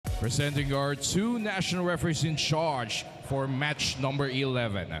Presenting our two national referees in charge for match number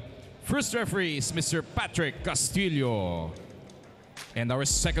 11. First referee is Mr. Patrick Castillo. And our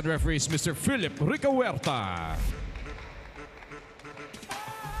second referee is Mr. Philip Ricahuerta.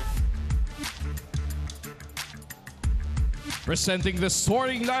 Presenting the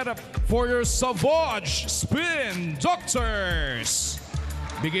starting lineup for your Savouge Spin Doctors.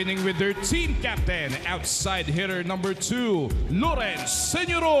 Beginning with their team captain, outside hitter number 2, Lawrence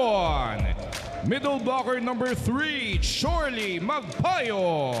Senyoron. Middle blocker number 3, Shorley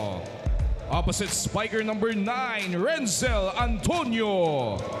Magpayo. Opposite spiker number 9, Renzel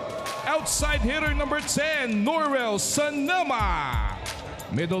Antonio. Outside hitter number 10, Norwell Sanama.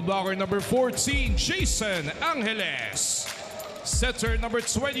 Middle blocker number 14, Jason Angeles. Setter number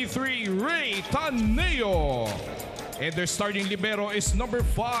 23, Ray Taneo. And their starting libero is number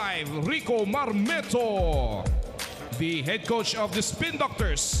 5, Rico Marmeto. The head coach of the Spin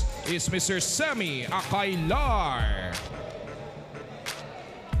Doctors is Mr. Sammy Akailar.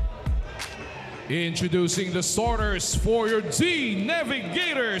 Introducing the starters for your D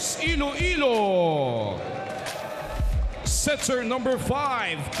Navigators, Iloilo. Setter number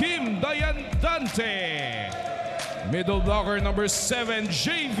 5, Kim Dayandante. Middle blocker number 7,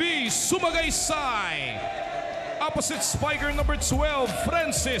 JV Sumagaysay. Opposite spiker number 12,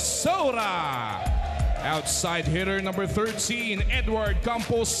 Francis Saura. Outside hitter number 13, Edward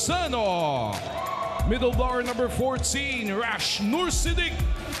Camposano. Middle blocker number 14, Rash Nursidik.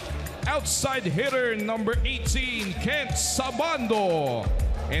 Outside hitter number 18, Kent Sabando.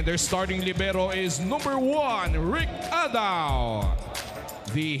 And their starting libero is number 1, Rick Adao.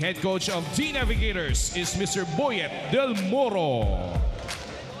 The head coach of D Navigators is Mr. Boyet Del Moro.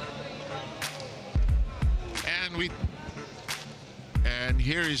 And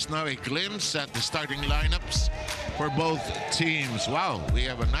here is now a glimpse at the starting lineups for both teams. Wow, we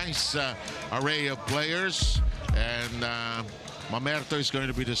have a nice array of players. And Mamerto is going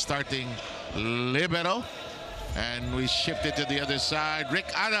to be the starting libero. And we shift it to the other side. Rick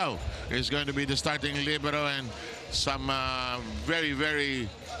Adao is going to be the starting libero. And some very, very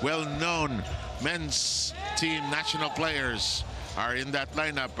well-known men's team national players are in that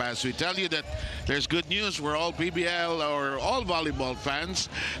lineup. As we tell you that there's good news for all PBL or all volleyball fans.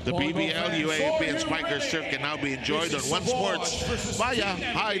 The PBL, UAAP, and Spiker Surf can now be enjoyed on One Sports via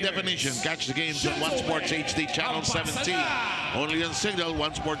high definition. Catch the games on One Sports HD channel 17. Only on Signal.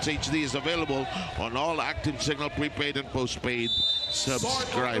 One Sports HD is available on all active Signal prepaid and postpaid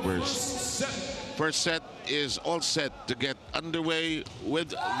subscribers. First set is all set to get underway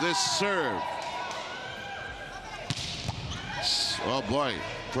with this serve. Oh boy,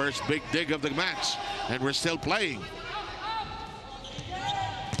 first big dig of the match, and we're still playing.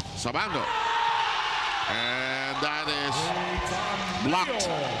 Sabando. And that is blocked.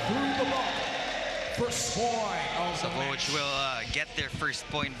 Savouge will get their first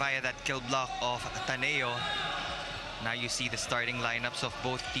point via that kill block of Taneo. Now you see the starting lineups of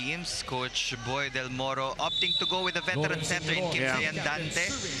both teams. Coach Boy Del Moro opting to go with a veteran center in Kim Dayandante.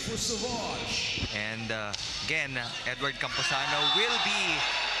 And again, Edward Camposano will be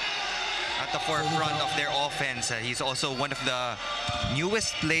at the forefront of their offense. He's also one of the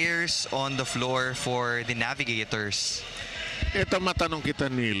newest players on the floor for the Navigators. Ito matanong kita,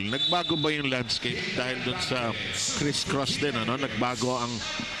 Neil, nagbago ba yung landscape dahil dun sa crisscross din, ano? Nagbago ang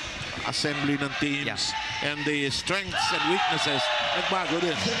assembly ng teams and the strengths and weaknesses nagbago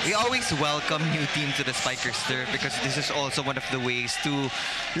din. We always welcome new teams to the Spiker Surf because this is also one of the ways to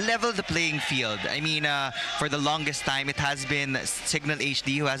level the playing field. I mean, for the longest time, it has been Signal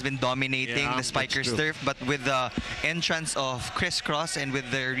HD who has been dominating the Spiker Surf, but with the entrance of Crisscross and with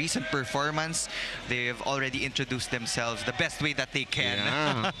their recent performance, they've already introduced themselves the best way that they can.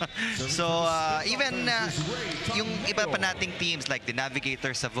 So even yung iba pa nating teams like the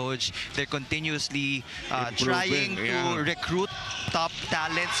Navigator, Savouge, they're continuously trying to recruit top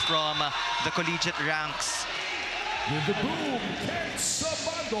talents from the collegiate ranks. With the boom,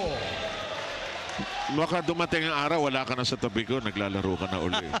 Sabando. Baka dumating ang araw, wala ka na sa tabi ko, naglalaro ka na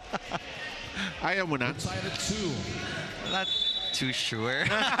uli. Ayaw mo na? Not too sure.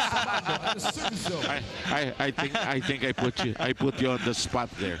 I think I put you on the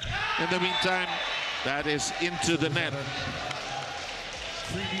spot there. In the meantime, that is into the net.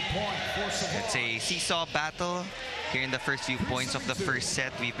 It's a seesaw battle here in the first few points of the first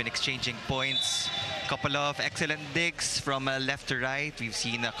set. We've been exchanging points. A couple of excellent digs from left to right. We've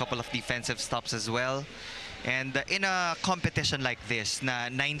seen a couple of defensive stops as well. And in a competition like this, na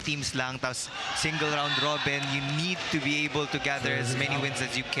 9 teams lang, tapos single round robin, you need to be able to gather as many wins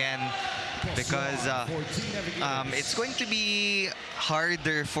as you can, because it's going to be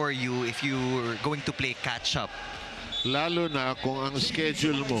harder for you if you're going to play catch up. Lalo na kung ang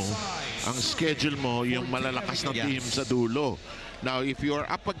schedule mo yung malalakas na team sa dulo. Now, if you are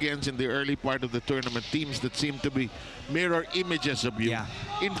up against in the early part of the tournament teams that seem to be mirror images of you,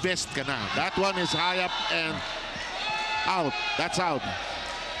 invest ka na. That one is high up and out. That's out.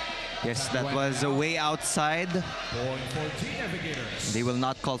 Yes, that was way outside. They will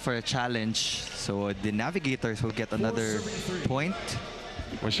not call for a challenge, so the Navigators will get another point.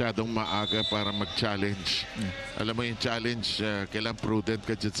 Masyadong maaga para mag-challenge. Alam mo yung challenge, kailangan prudent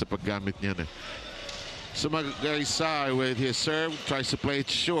ka dyan sa paggamit niyan. Sumagaysay with his serve, tries to play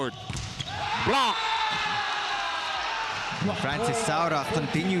it short. Block! Francis Saura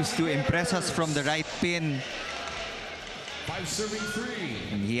continues to impress us from the right pin.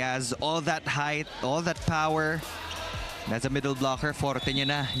 And he has all that height, all that power. As a middle blocker, forte niya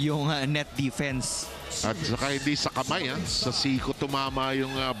na yung net defense. At saka hindi sa kamay, sa siko tumama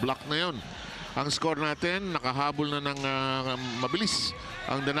yung block na yun. Ang score natin, nakahabol na ng mabilis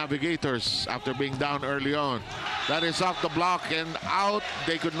ang the Navigators after being down early on. That is off the block and out.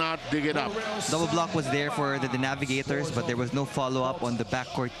 They could not dig it up. Double block was there for the Navigators, but there was no follow-up on the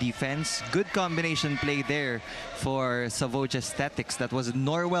backcourt defense. Good combination play there for Savouge Aesthetics. That was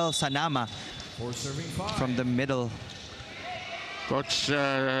Norwell Sanama from the middle. Coach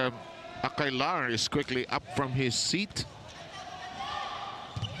Akailar is quickly up from his seat.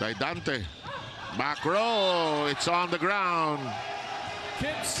 Dante. Back row, it's on the ground.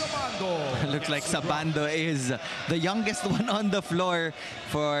 Looks like Sabando is the youngest one on the floor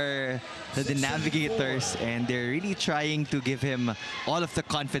for the Navigators, and they're really trying to give him all of the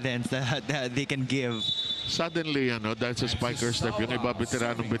confidence that they can give. Suddenly, dahil sa spiker step, yung iba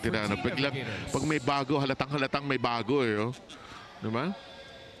veteranong. Biglang, pag may bago, halatang may bago eh. Oh. Diba?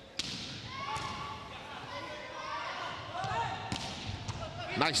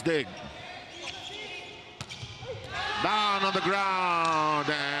 Nice dig. Down on the ground,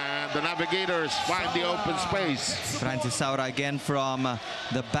 and the Navigators find the open space. Francis Saura again from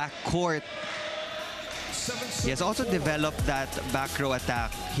the backcourt. He has also developed that back row attack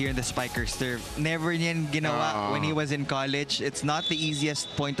here in the spiker serve. Never niyan ginawa when he was in college. It's not the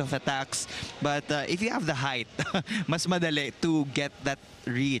easiest point of attacks, but if you have the height, mas madali to get that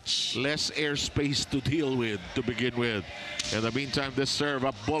reach. Less airspace to deal with to begin with. In the meantime, this serve,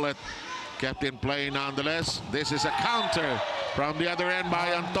 a bullet. Kept in play nonetheless. This is a counter from the other end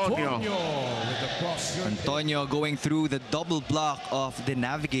by Antonio. Antonio going through the double block of the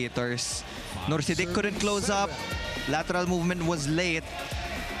Navigators. Norsidic couldn't close up. Lateral movement was late.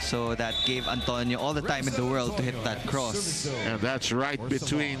 So that gave Antonio all the time in the world to hit that cross. And that's right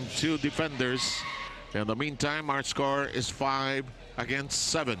between two defenders. In the meantime, our score is 5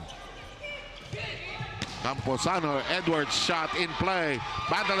 against 7. Camposano, Edwards shot in play.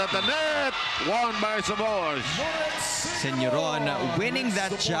 Battle at the net. Won by Savouge. Senyoron winning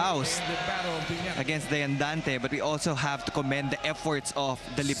that joust against the Andante, but we also have to commend the efforts of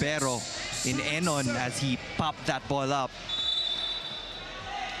the libero in Enon as he popped that ball up.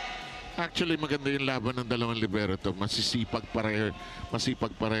 Actually, maganda yung laban ng dalawang libero to. Masipag pareho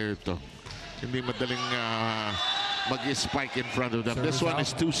ito. Hindi madaling mag-spike in front of them. This one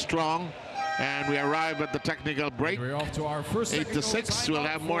is too strong. And we arrive at the technical break. 8-6. We'll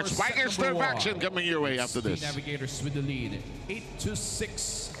have more spiker serve action coming your way after this. Navigators with the lead,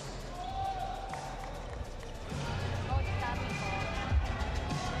 8-6.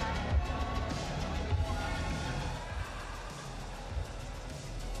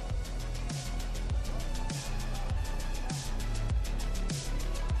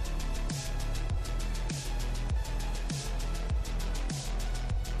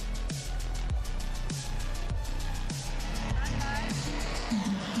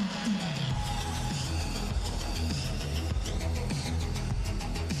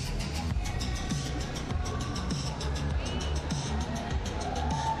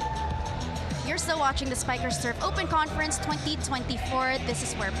 Still watching the Spiker Surf Open Conference 2024. This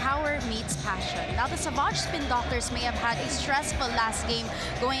is where power meets passion. Now, the Savouge Spin Doctors may have had a stressful last game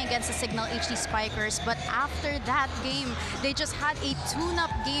going against the Signal HD Spikers, but after that game, they just had a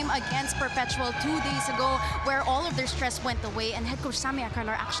tune-up game against Perpetual 2 days ago, where all of their stress went away. And head coach Sammy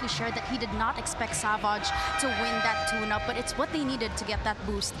Akalar actually shared that he did not expect Savouge to win that tune-up, but it's what they needed to get that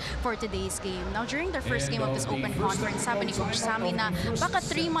boost for today's game. Now, during their first game of this Open Conference, sabi ni Coach Sammy na baka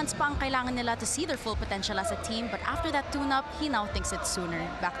 3 months pa ang kailangan nila to see see their full potential as a team, but after that tune-up, he now thinks it's sooner.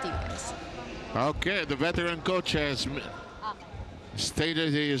 Back to you guys. Okay, the veteran coach has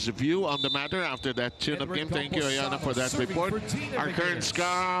stated his view on the matter after that tune-up game. Thank you, Ayana, for that report. Our current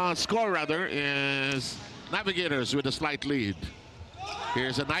score is Navigators with a slight lead.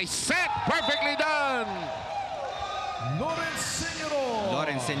 Here's a nice set, perfectly done. Lawrence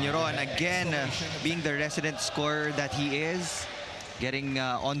Senyoron again being the resident scorer that he is, getting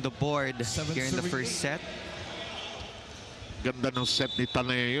on the board here in the first set. Ganda ng set ni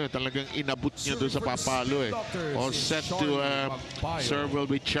Taneo. Talagang inabot niya doon sa papalo eh. All set to serve will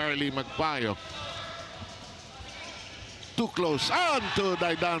be Charlie Magpayo. Too close. On to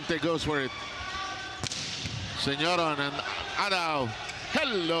Daidante. Goes for it. Senyoron and Adaw.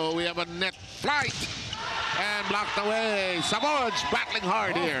 Hello. We have a net flight. And blocked away. Savouge battling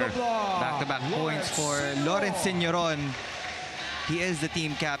hard here. Back-to-back points for Lawrence Senyoron. He is the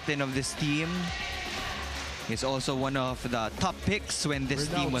team captain of this team. He's also one of the top picks when this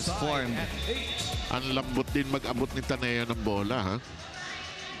team was formed. Ang lambot din mag-abot ni Taneo ng bola, ha?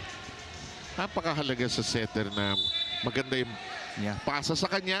 Napakahalaga sa setter na maganda yung pasa sa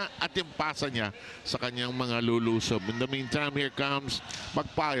kanya at yung pasa niya sa kanyang mga lulusob. In the meantime, here comes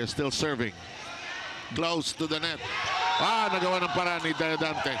Magpayo, still serving. Close to the net. Nagawa ng paraan ni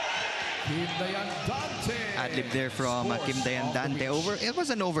Dante. Ad-lib there from Kim Dayandante. It was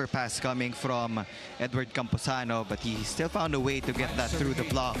an overpass coming from Edward Camposano, but he still found a way to get that through the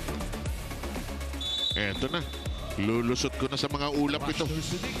block. Eto na. Lulusot ko na sa mga ulap ito.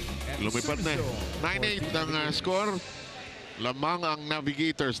 Lumipad na. 9-8 ang score. Lamang ang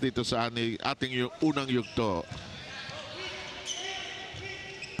Navigators dito sa ating unang yugto.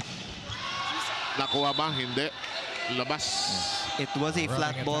 Nakuha ba? Hindi. Labas. It was a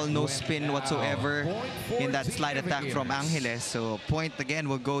flat ball, no spin whatsoever in that slide attack from Angeles. So point again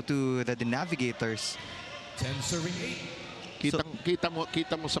will go to the Navigators. 10 serving 8.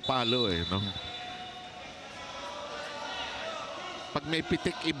 Kita mo sa palo eh, no? Pag may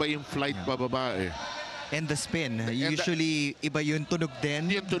pitik, iba yung flight pababa eh. And the spin, usually iba yung tunog din.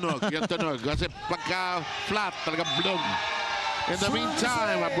 Yung tunog. Kasi pagka flat, talaga blog. In the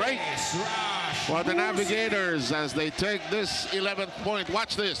meantime, a break for the Navigators as they take this 11th point.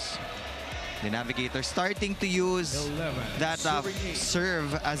 Watch this. The Navigators starting to use that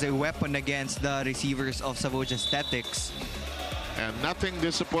serve as a weapon against the receivers of Savouge Aesthetics. And nothing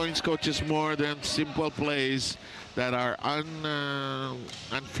disappoints coaches more than simple plays that are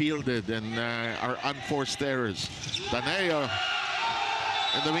unfielded and are unforced errors. Taneo,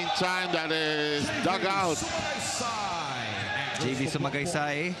 in the meantime, that is dug out. JV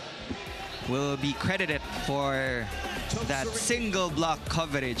Sumagaysay will be credited for that single block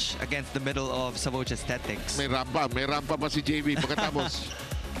coverage against the middle of Savouge Aesthetics. May rampa pa si JV pagkatapos.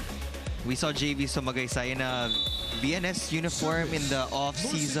 We saw JV Sumagaysay in a BNS uniform in the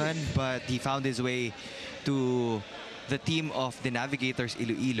off-season, but he found his way to the team of the Navigators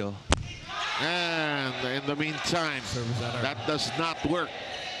Iloilo. And in the meantime, that does not work.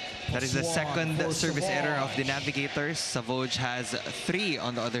 That is the second service error of the Navigators. Savouge has 3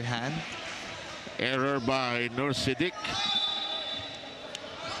 on the other hand. Error by Nur Siddiq.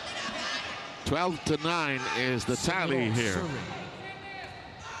 12-9 is the tally here.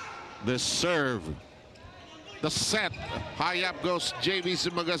 The serve. The set. High up goes JV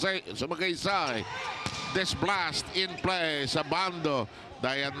Sumagaysay. This blast in play sa bando.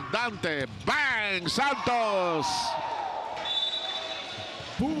 Dayandante. Bang! Santos!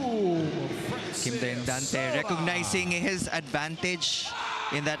 Kim Dayandante recognizing his advantage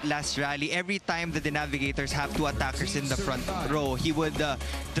in that last rally. Every time that the Navigators have 2 attackers in the front row, he would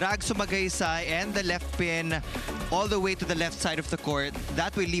drag Sumagaysay and the left pin all the way to the left side of the court.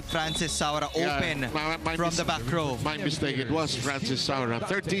 That will leave Francis Saura open from the back row. My mistake. It was Francis Saura.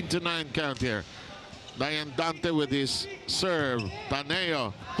 13-9 count here. Dayandante with his serve.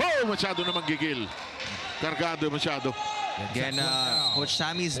 Taneo. Oh, masyado naman gigil. Kargado masyado. Again, Coach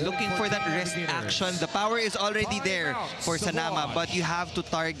Sammy is looking for that wrist action. The power is already there for Sanama, but you have to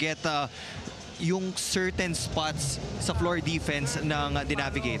target yung certain spots sa floor defense ng the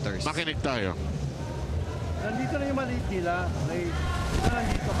Navigators. Makinig tayo. Nandito na yung maliit nila.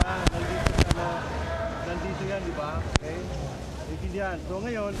 Nandito ka. Nandito yan, di ba? Okay? Naiintindihan. So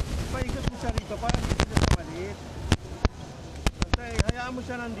ngayon, paikot mo siya rito para dito siya sa maliit. Kasi hayaan mo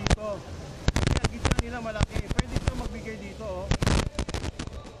siya nandito. Kasi ang gitna nila malaki. Pwede siya magbigay dito.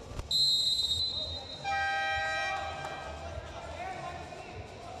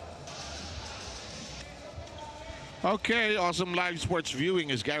 Oh. Okay, awesome live sports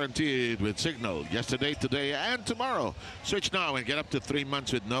viewing is guaranteed with Signal. Yesterday, today, and tomorrow. Switch now and get up to 3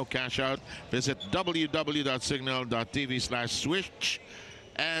 months with no cash out. Visit www.signal.tv/switch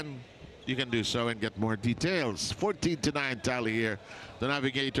and you can do so and get more details. 14-9 tally here. The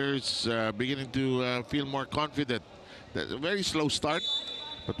Navigators beginning to feel more confident. A very slow start,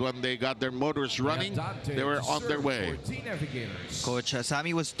 but when they got their motors running, they were on their way. Coach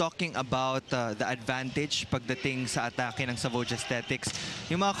Sammy was talking about the advantage pagdating sa atake ng Savouge Aesthetics.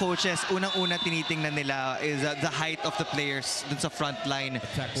 Yung mga coaches, unang-una tinitingnan nila is the height of the players dun sa front line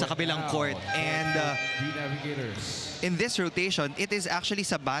sa kabilang court. And in this rotation, it is actually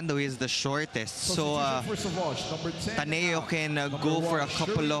Sabando who is the shortest. So Taneo can go for a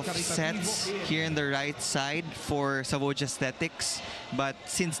couple of sets here in the right side for Savouge Aesthetics. But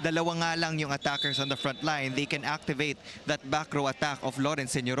since dalawa nga lang yung attackers on the front line, they can activate that back row attack of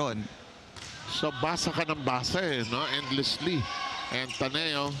Lawrence Senyoron. So basa ka ng basa no? Endlessly. And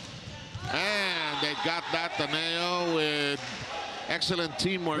Taneo. And they got that. Taneo with excellent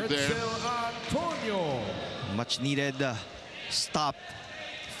teamwork there. Much needed stop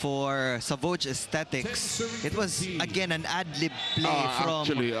for Savouge Aesthetics. It was again an ad-lib play from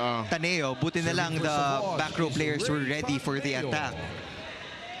Taneo. Buti na lang the back row players were ready for the attack.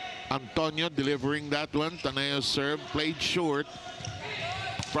 Antonio delivering that one. Taneo serve, played short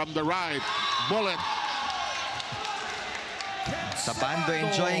from the right. Bullet. Sabando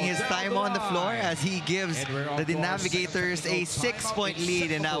enjoying his time on the floor as he gives the Navigators a 6-point lead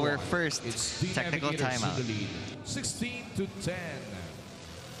in our first technical timeout. 16-10.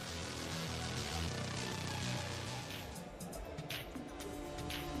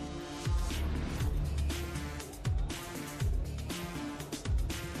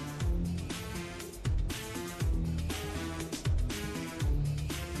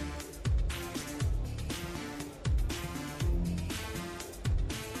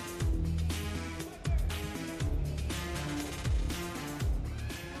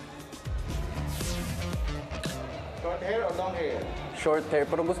 Short hair or long hair? Short hair.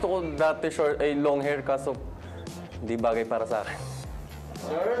 Pero gusto ko dati long hair kaso hindi bagay para sa akin.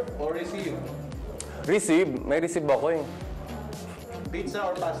 Serve or receive? Receive. May receive ako eh. Pizza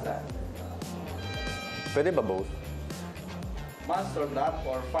or pasta? Pwede ba both? Monster Black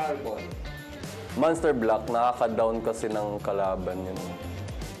or Fireball? Monster Black. Nakaka-down kasi ng kalaban yun.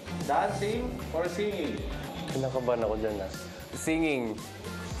 Dancing or singing? Kinakabahan ako dyan Singing.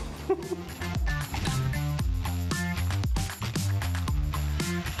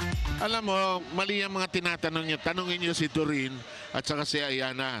 Alam mo, mali ang mga tinatanong niya. Tanungin niyo si Turin at saka si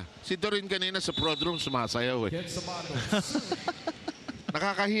Ayana. Si Turin kanina sa prodrome sumasayaw eh.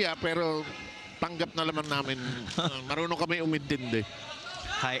 Nakakahiya pero tanggap na naman namin. Marunong kami umintindi.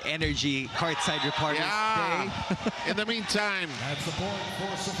 High energy courtside reporters today. In the meantime, That's the point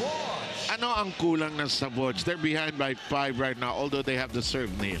for Savouge. ano ang kulang ng Savouge? They're behind by 5 right now, although they have the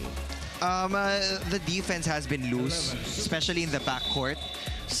serve, Neil. The defense has been loose, especially in the backcourt.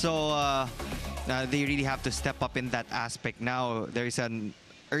 So they really have to step up in that aspect. Now there is an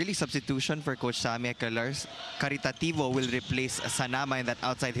early substitution for Coach Sammy Akelars. Caritativo will replace Sanama in that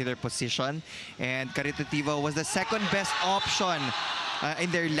outside hitter position. And Caritativo was the second best option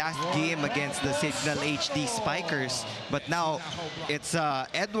in their last game against the Signal HD Spikers. But now it's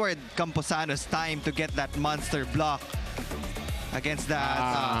Edward Camposano's time to get that monster block against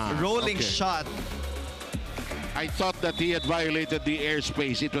that rolling shot. I thought that he had violated the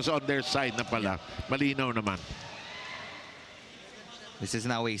airspace. It was on their side na pala. Malinaw naman. This is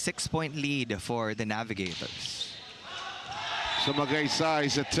now a 6-point lead for the Navigators. So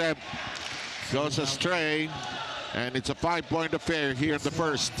Magaysay's attempt goes astray. And it's a 5-point affair here in the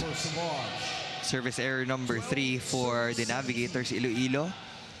first. Service error number 3 for the Navigators Iloilo.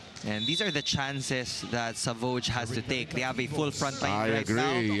 And these are the chances that Savouge has to take. They have a full front line right now.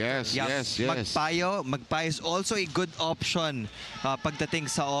 I agree. Yes. Magpayo is also a good option pagdating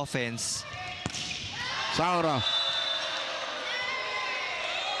sa offense. Saura.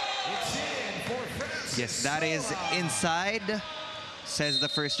 Yes, that is inside, says the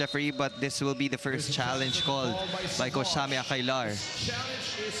first referee, but this will be the first challenge called by Coach Sammy Akellar.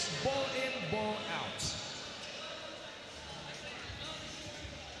 Challenge is ball in, ball out.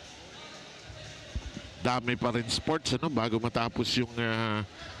 Dami pa rin sports bago matapos yung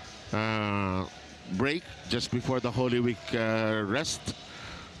break just before the Holy Week rest.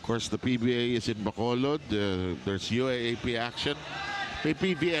 Of course, the PBA is in Bacolod. There's UAAP action. May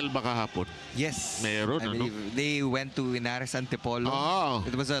PBL ba kahapon? Yes. Meron, I believe they went to Inares Antipolo. Oh.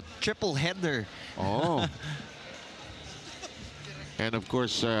 It was a triple header. Oh. And of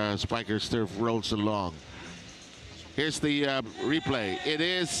course, Spikers Turf rolls along. Here's the replay. It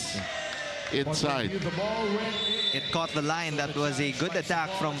is inside. The ball went in. It caught the line. That was a good attack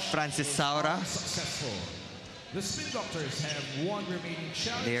from Francis Saura. Successful. The Spin Doctors have one remaining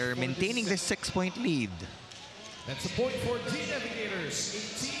challenge. They're maintaining the 6-point lead. That's a point for D Navigators.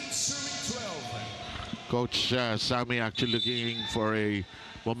 18 serving 12. Coach Sammy actually looking for a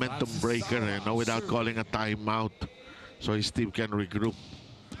momentum breaker, without calling a timeout, so his team can regroup.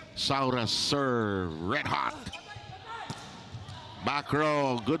 Saura serve, red hot. Back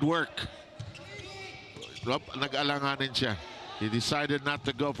row, good work. Nag-alanganin siya. He decided not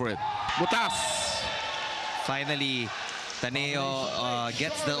to go for it. Butas! Finally, Taneo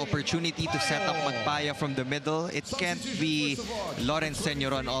gets the opportunity to set up Magpaya from the middle. It can't be Lawrence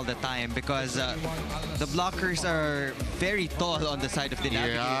Senyoron all the time because the blockers are very tall on the side of the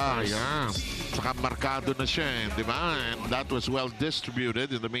Navigators. Yeah. Saka markado na siya, di ba? And that was well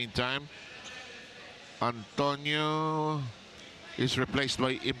distributed. In the meantime, Antonio is replaced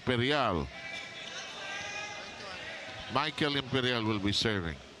by Imperial. Michael Imperial will be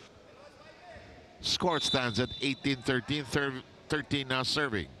serving. Score stands at 18-13, 13 now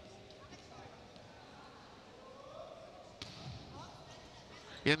serving.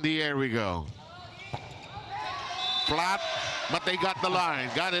 In the air we go. Flat, but they got the line,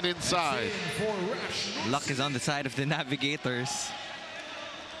 got it inside. Luck is on the side of the Navigators.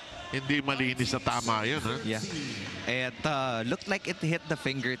 Hindi malinis na tama yun, ha? Yeah. It looked like it hit the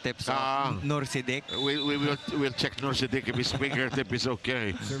fingertips of Norsidik. We'll check Norsidik if his fingertip is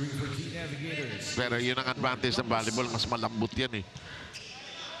okay. Serving for D Navigators. Pero yun ang advantage ng volleyball, mas malambot yan,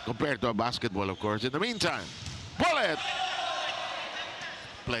 compared to a basketball, of course. In the meantime, bullet!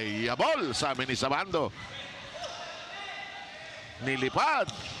 Playable, sabi ni Sabando.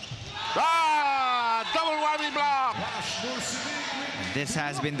 Nilipad. Double whammy block! This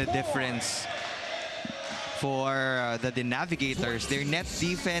has been the difference for the Navigators. Their net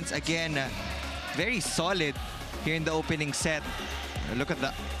defense, again, very solid here in the opening set. Look at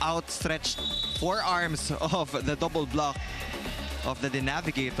the outstretched forearms of the double block of the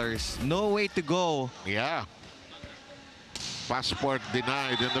Navigators. No way to go. Yeah. Passport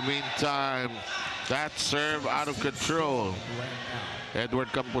denied. In the meantime, that serve out of control. Edward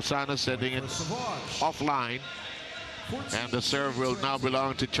Camposano setting it offline. And the serve will now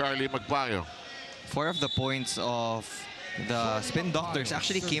belong to Charlie Magpayo. 4 of the points of the Spin Doctors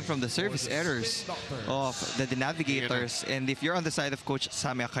actually came from the service errors of the Navigators. And if you're on the side of Coach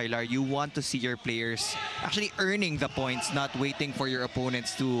Samia Kailar, you want to see your players actually earning the points, not waiting for your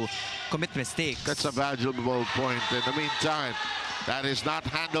opponents to commit mistakes. That's a valuable point. In the meantime, that is not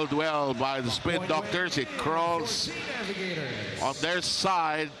handled well by the Spin Doctors. It crawls on their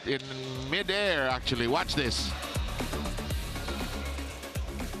side in midair, actually. Watch this.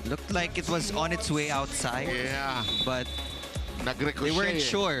 Looked like it was on its way outside. Yeah. But Nag-ricochet. they weren't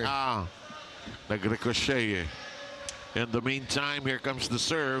sure. Nag-ricochet. In the meantime, here comes the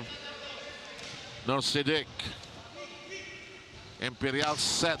serve. Norsidik. Imperial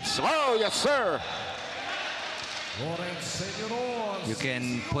sets. Oh, yes, sir. You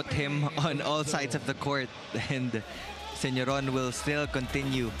can put him on all sides of the court and Senyoron will still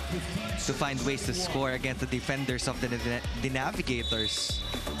continue to find ways to score against the defenders of the Navigators.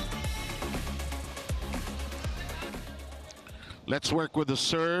 Let's work with the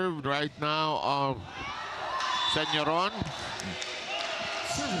serve right now of Senyoron.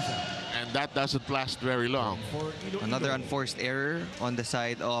 And that doesn't last very long. Another unforced error on the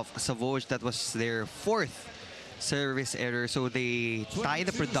side of Savouge. That was their 4th service error. So they tie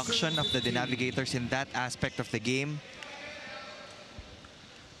the production of the Navigators in that aspect of the game.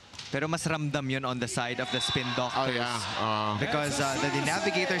 Pero mas ramdam yun on the side of the Spin Doctors. Oh, yeah. Because the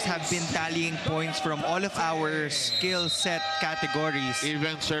Navigators have been tallying points from all of our skill set categories.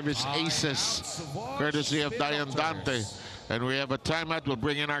 Even service aces, courtesy of Diane Dante. And we have a timeout. We'll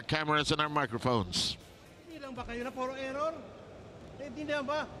bring in our cameras and our microphones. Hindi lang ba kayo na puro error? Naintindihan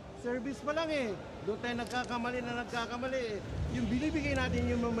ba? Service pa lang Doon tayo nagkakamali Yung binibigay natin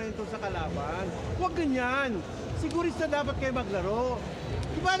yung momentum sa kalaban. Huwag ganyan. Sigurista dapat kayo maglaro.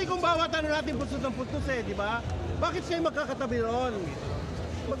 Di ba kung bawat natin putos ng putos di ba? Bakit kayo magkakatabi ron?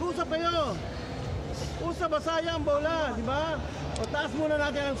 Mag-usap kayo. Usap, masaya ang bola, di ba? O taas muna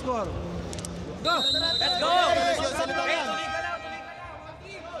natin ang score. Go! Let's go!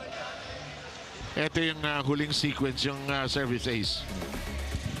 Ito yung huling sequence, yung service ace.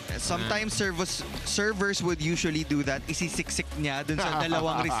 Sometimes servers would usually do that. Isisiksik niya dun sa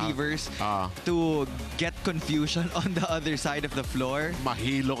dalawang receivers to get confusion on the other side of the floor.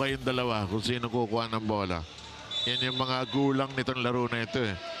 Mahilo kayong dalawa kung sino kukuha ng bola. Yan yung mga gulang nitong laro na ito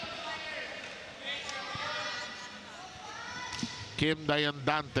Kim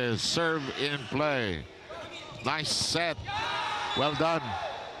Dayandantes, serve in play. Nice set. Well done.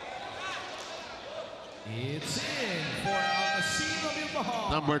 It's in for Alcacino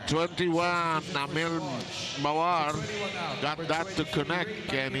Bilbao. Number 21, Namil Mawar, got that to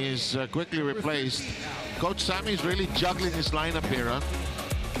connect, and he's quickly replaced. Coach Sammy is really juggling his lineup here, huh?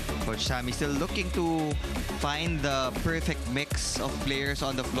 Coach Sammy still looking to find the perfect mix of players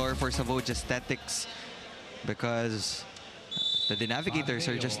on the floor for Savouge Aesthetics, because the Navigators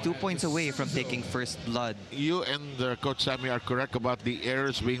are just 2 points away from taking first blood. You and Coach Sammy are correct about the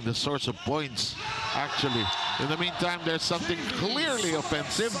errors being the source of points, actually. In the meantime, there's something clearly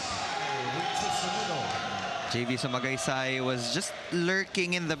offensive. JV Sumagaysay was just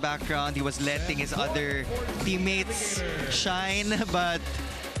lurking in the background. He was letting his other teammates shine, but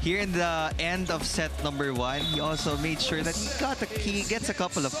here in the end of set number 1, he also made sure that he gets a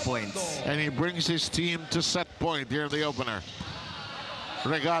couple of points. And he brings his team to set point here in the opener.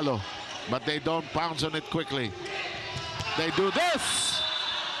 Regalo, but they don't pounce on it quickly. They do this!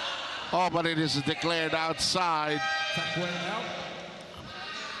 Oh, but it is declared outside.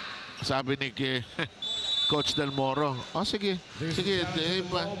 Sabi ni Coach Del Moro, oh sige, sige,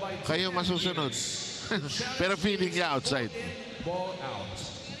 kayo masusunod. Pero feeling niya outside. Ball out.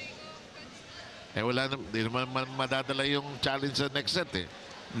 Eh wala, di naman madadala yung challenge sa next set eh.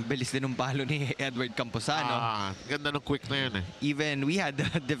 Bilis din ng palo ni Edward Camposano. Ganda ng quick na yun eh. Even we had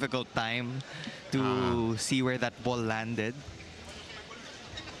a difficult time to see where that ball landed.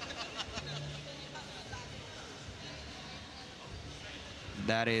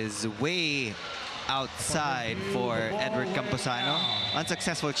 That is way outside for Edward Camposano.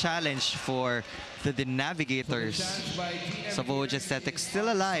 Unsuccessful challenge for the Navigators. Savouge Aesthetics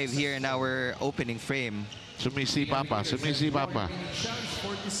still alive here in our opening frame. Sumisipa pa, sumisipa pa.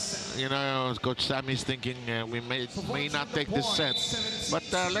 You know, Coach Sammy's thinking we may not take this set. But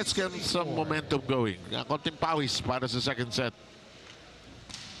let's get some momentum going. Konting pawis para sa second set.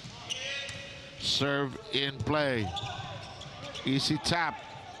 Serve in play. Easy tap.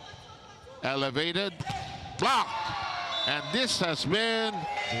 Elevated. Block. And this has been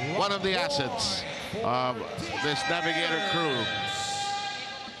one of the assets of this Navigator crew.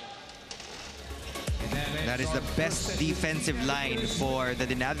 That is the best defensive line for the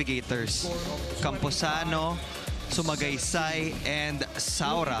Navigators. Camposano, Sumagaysay, and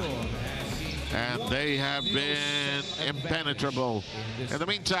Saura. And they have been impenetrable. In the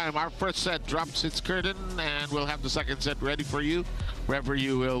meantime, our first set drops its curtain, and we'll have the second set ready for you, wherever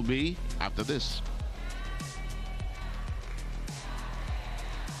you will be after this.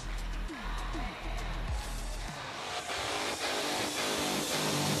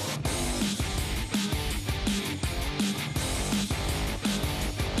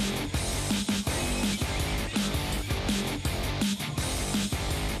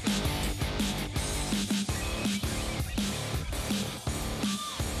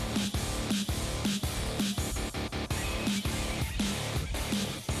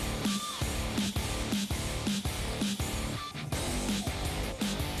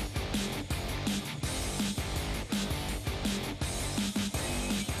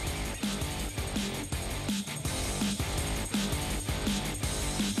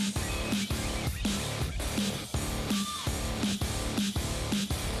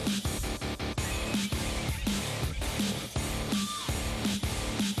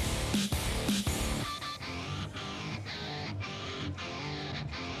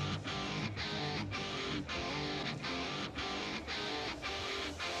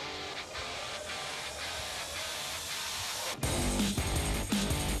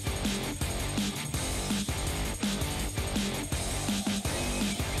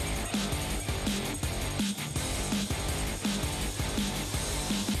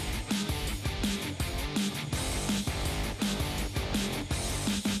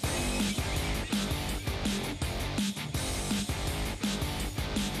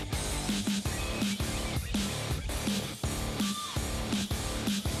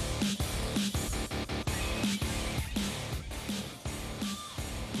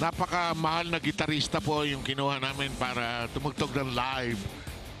 Napakamahal na gitarista po yung kinuha namin para tumugtog ng live.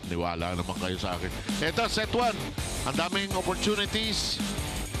 Niwala naman kayo sa akin. Ito, set 1. Ang daming opportunities.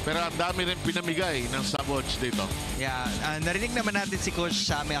 Pero ang dami rin pinamigay ng Savouge dito. Yeah, narinig naman natin si Coach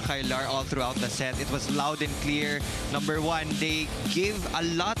Sammy Akailar all throughout the set. It was loud and clear. Number one, they gave a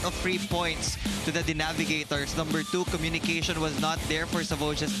lot of free points to the Navigators. Number two, communication was not there for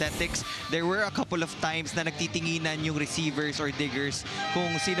Savouge Aesthetics. There were a couple of times na nagtitinginan yung receivers or diggers kung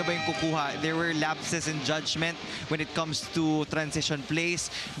sino ba yung kukuha. There were lapses in judgment when it comes to transition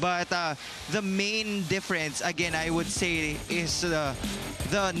plays. But the main difference, again, I would say, is the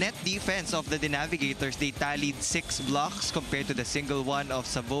net defense of the Navigators. They tallied 6 blocks compared to the single one of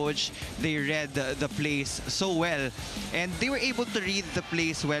Savouge. They read the plays so well. And they were able to read the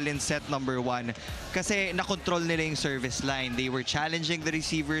plays well in set number 1 kasi nakontrol nila yung service line. They were challenging the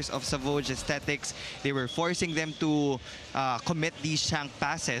receivers of Savouge Aesthetics. They were forcing them to commit these shank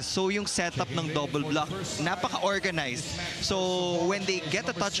passes. So yung setup ng double block, napaka-organized. So when they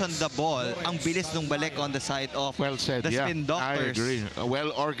get a touch on the ball, ang bilis nung balik on the side of Well said, the Spin Doctors. I agree.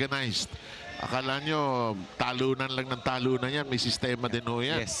 Well organized. Akala nyo, talunan lang ng talunan yan. May sistema din ho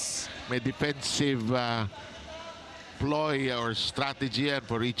yan. Yes. May defensive ploy or strategy yan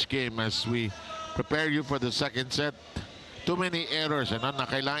for each game as we prepare you for the second set. Too many errors na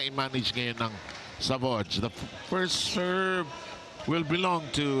kailangan i-manage ngayon ng Savouge. The first serve will belong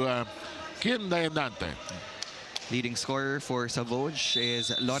to Kim Dayandante. Leading scorer for Savouge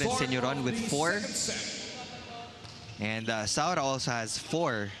is Lawrence Senyoron with 4. And Saura also has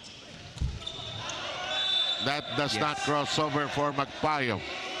 4. That does not cross over for Magpayo.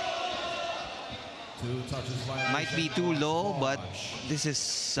 Might be too low, but this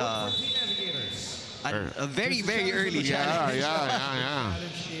is a very, very early challenge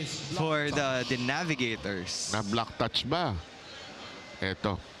for the Navigators. Na block touch ba?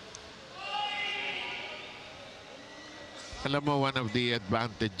 Eto. Alam mo, one of the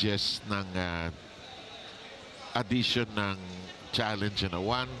advantages ng addition ng challenge na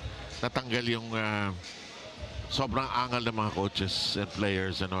natanggal yung sobrang angal ng mga coaches and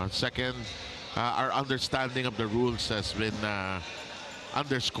players. Second, our understanding of the rules has been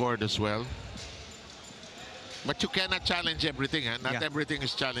underscored as well. But you cannot challenge everything. Not everything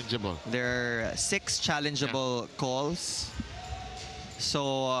is challengeable. There are 6 challengeable calls.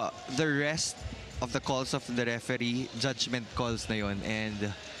 So the rest of the calls of the referee, judgment calls na yun.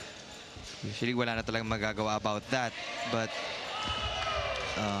 And usually wala na talagang magagawa about that. But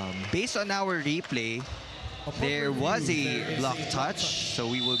based on our replay, there was a block touch, so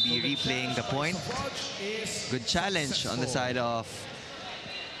we will be replaying the point. Good challenge on the side of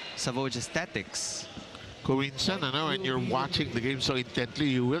Savouge Aesthetics. Kuminsan, when you're watching the game so intently,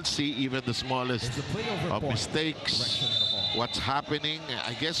 you will see even the smallest of mistakes, what's happening.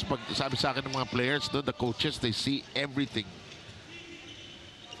 I guess, pag sabi sa akin ng mga players, the coaches, they see everything.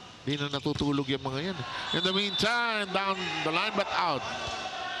 Di na natutulog yung mga yan. In the meantime, down the line, but out.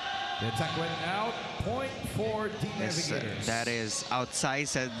 The attack went out. Point for the Navigators. That is outside,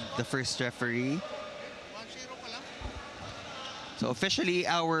 said the first referee. So officially,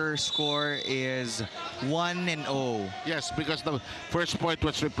 our score is 1-0. Yes, because the first point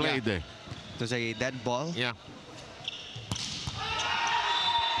was replayed. It was a dead ball. Yeah.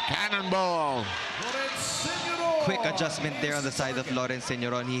 Cannonball. Quick adjustment there on the side of Lawrence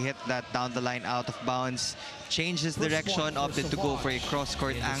Senyoron. He hit that down the line out of bounds. Changed his direction, opted to go for a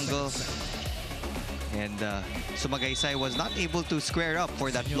cross-court angle. And Sumagaysay was not able to square up for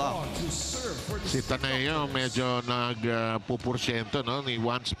that block. Si Taneo medyo nagpuporsyento, no? He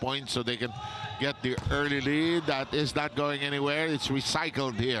wants points so they can get the early lead. That is not going anywhere. It's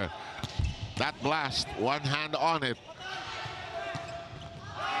recycled here. That blast, one hand on it.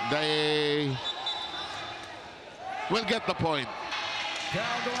 They will get the point. Down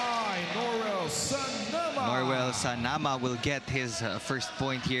the line, Norwell Sanama. Norwell Sanama will get his first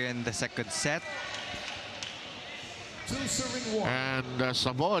point here in the second set. And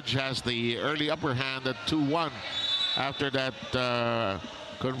Savouge has the early upper hand at 2-1 after that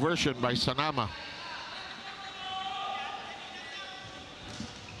conversion by Sanama.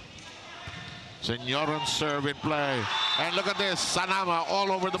 Senyoron serve in play. And look at this, Sanama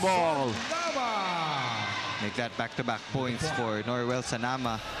all over the ball. Make that back-to-back points for Norwell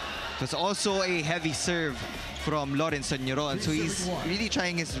Sanama. It was also a heavy serve from Lawrence Senyoron. So he's really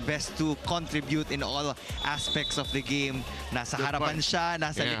trying his best to contribute in all aspects of the game. Nasa harapan siya,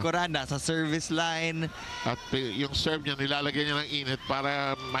 nasa likuran, nasa service line. At yung serve niya, nilalagyan niya ng init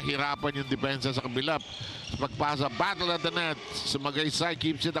para mahirapan yung depensa sa kabila. Pagpasa, battle at the net. Sumagaysay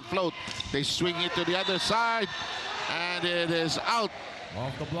keeps it afloat. They swing it to the other side. And it is out.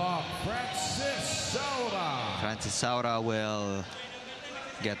 Off the block, Francis Saura. Francis Saura will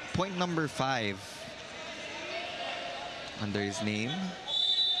get point number 5 under his name.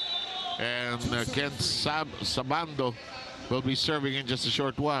 And Kent Sabando will be serving in just a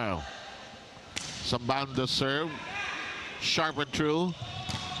short while. Sabando serve. Sharp and true.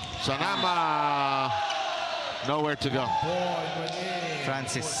 Sanama. Nowhere to go.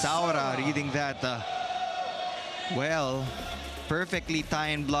 Francis Saura reading that well. Perfectly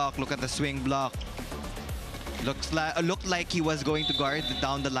timed block. Look at the swing block. Looked like he was going to guard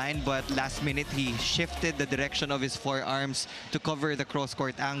down the line, but last minute he shifted the direction of his forearms to cover the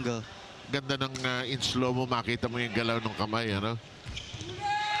cross-court angle. Ganda ng in slow mo, makita mo yung galaw ng kamay, ano?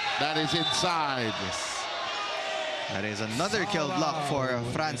 That is inside. Yes. That is another kill block for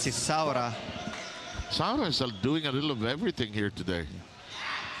Francis Saura. Saura is doing a little of everything here today.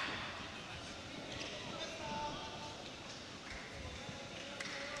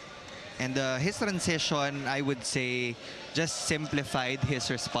 And his transition, I would say, just simplified his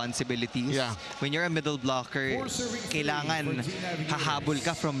responsibilities. Yeah. When you're a middle blocker, kailangan hahabol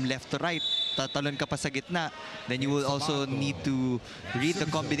ka from left to right. Tatalon ka pa sa gitna. Then you will also need to read the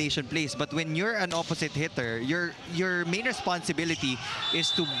combination plays. But when you're an opposite hitter, your main responsibility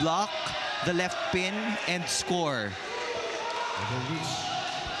is to block the left pin and score.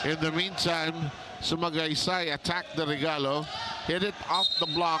 In the meantime, Sumagaysay attacked the regalo, hit it off the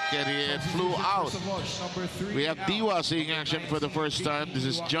block, and it flew out. We have Diwa seeing action for the first time. This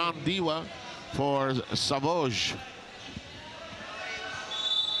is John Diwa for Savouge.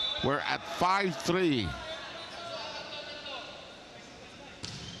 We're at 5-3.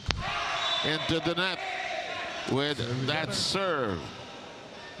 Into the net with that serve.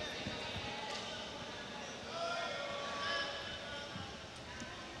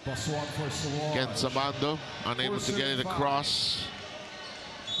 Ken Sabando unable to get it across.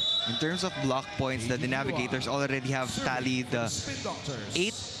 In terms of block points, the Navigators already have tallied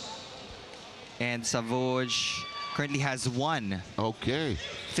 8. And Savouge currently has 1. Okay.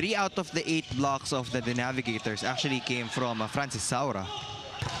 3 out of the 8 blocks of the Navigators actually came from Francis Saura.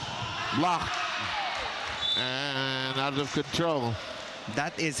 Block. And out of control.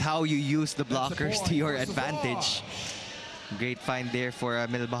 That is how you use the blockers to your advantage. Great find there for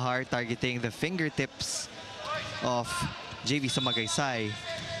Milbahar, targeting the fingertips of JV Sumagaysay.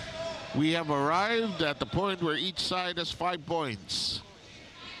 We have arrived at the point where each side has 5 points.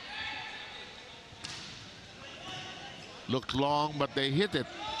 Looked long, but they hit it.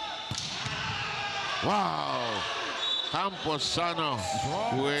 Wow. Camposano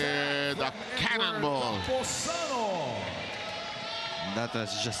with a cannonball. That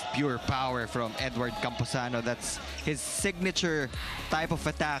was just pure power from Edward Camposano. That's his signature type of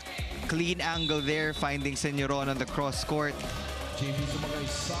attack. Clean angle there, finding Senyoron on the cross court.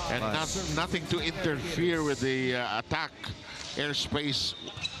 And nothing to interfere with the attack. Airspace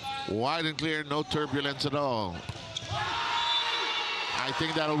wide and clear, no turbulence at all. I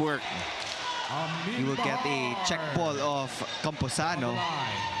think that'll work. You will get a check ball of Camposano.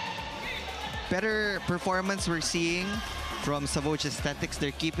 Better performance we're seeing from Savouge Aesthetics.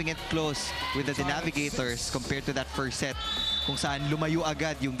 They're keeping it close with the Navigators compared to that first set kung saan lumayo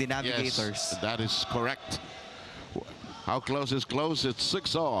agad yung Navigators. Yes, that is correct. How close is close? It's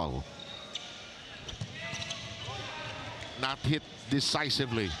 6-all. Not hit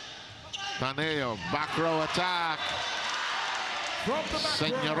decisively. Taneo, back row attack.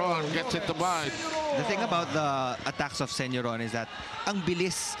 Senyoron gets it to bind. The thing about the attacks of Senyoron is that ang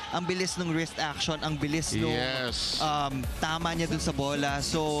bilis ng wrist action, ang bilis ng tama niya dun sa bola.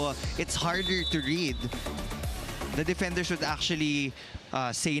 So it's harder to read. The defender should actually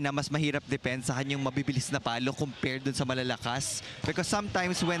say na mas mahirap depensahan yung mabibilis na palo compared dun sa malalakas. Because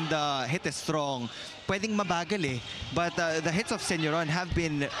sometimes when the hit is strong, pwedeng mabagal eh. But the hits of Senyoron have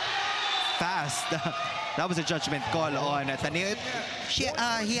been fast. That was a judgment call on Taneo.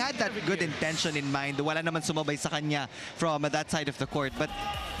 He had that good intention in mind. Wala naman sumabay sa kanya from that side of the court. But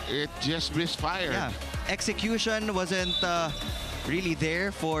it just misfired. Yeah, execution wasn't really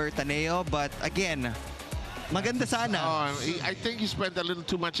there for Taneo. But again, maganda sana. I think he spent a little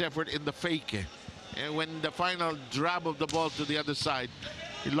too much effort in the fake. And when the final drab of the ball to the other side,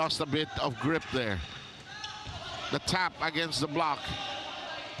 he lost a bit of grip there. The tap against the block.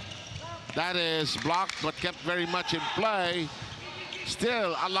 That is blocked, but kept very much in play.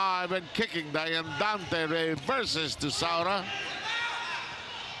 Still alive and kicking. Dayandante reverses to Saura.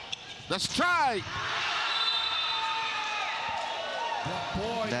 The strike.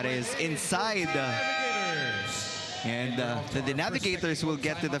 That is inside. And the Navigators will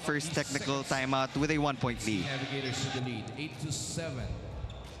get to the first technical timeout with a 1-point lead. Navigators to the lead, 8-7.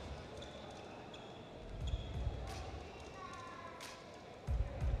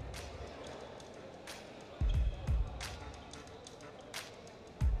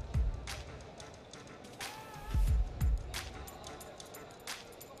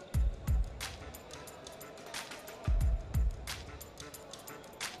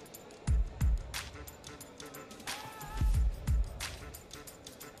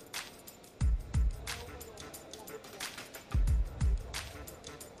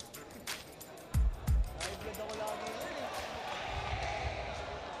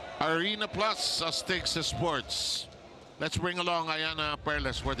 Arena Plus, Sticks Sports. Let's bring along Ayana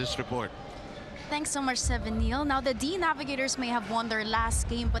Perles for this report. Thanks so much, Seven Neil. Now, the D Navigators may have won their last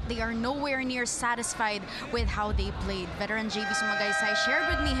game, but they are nowhere near satisfied with how they played. Veteran JB Sumagaysay shared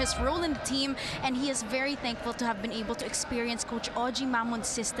with me his role in the team, and he is very thankful to have been able to experience Coach Ogie Mamon's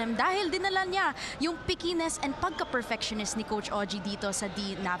system dahil dinala niya yung pickiness and pagka-perfectionist ni Coach Ogie dito sa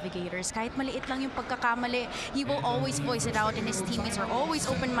D Navigators. Kahit maliit lang yung pagkakamali, he will always voice it out, and his teammates are always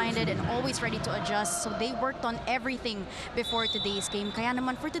open-minded and always ready to adjust. So they worked on everything before today's game. Kaya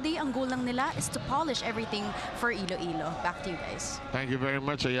naman for today, ang goal lang nila is to polish everything for Iloilo. Back to you guys. Thank you very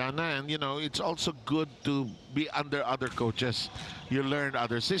much, Ayana. And, you know, it's also good to be under other coaches. You learn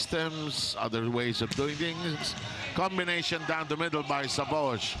other systems, other ways of doing things. Combination down the middle by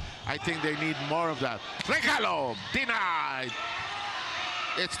Savouge. I think they need more of that. Regalo, denied.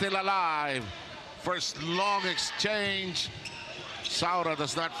 It's still alive. First long exchange. Saura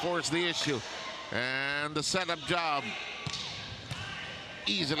does not force the issue. And the setup job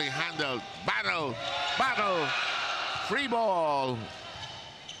easily handled. Battle, free ball.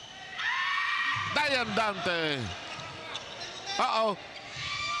 Dayan Dante. Uh-oh.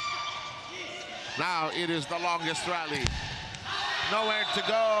 Now it is the longest rally. Nowhere to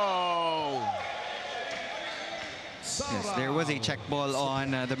go. Yes, there was a check ball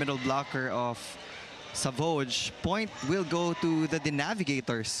on the middle blocker of Savouge. Point will go to the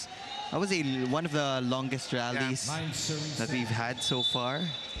Navigators. That was one of the longest rallies that we've had so far.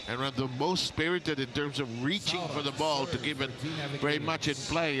 And one of the most spirited in terms of reaching for the ball to keep it very much in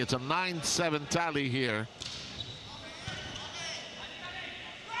play. It's a 9-7 tally here.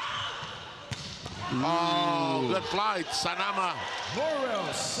 Oh, good flight, Sanama.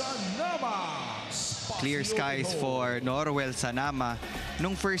 Clear skies for Norwell Sanama.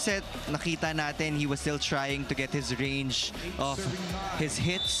 Nung first set, nakita natin he was still trying to get his range of his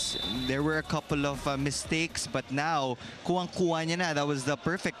hits. There were a couple of mistakes, but now, kuwang-kuwa niya na. That was the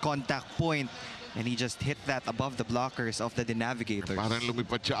perfect contact point. And he just hit that above the blockers of the Navigators. Parang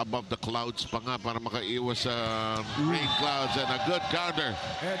lumipad siya above the clouds pa nga para makaiwas sa rain clouds, and a good counter.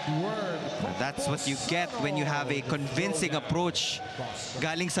 That's what you get when you have a convincing approach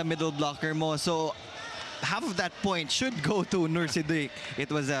galing sa middle blocker mo. So half of that point should go to Nursidik.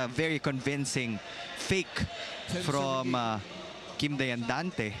 It was a very convincing fake from Kim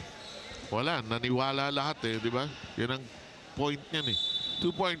Dayandante. Wala, naniwala lahat eh, di ba? Yun ang point niyan eh.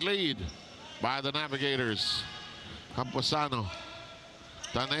 2-point lead by the Navigators. Camposano,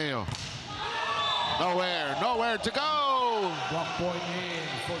 Taneo. Nowhere to go! 1 point in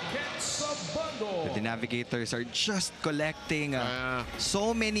for Quetzalbando. The Navigators are just collecting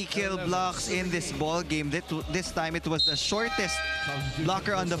so many kill blocks in this ball game. This time it was the shortest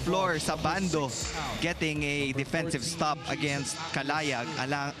blocker on the floor, Sabando, getting a defensive stop against Kalayag.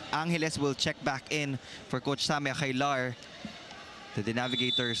 Angeles will check back in for Coach Samia Kailar. The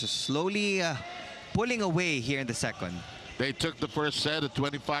Navigators slowly pulling away here in the second. They took the first set at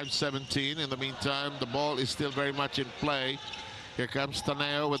 25-17. In the meantime, the ball is still very much in play. Here comes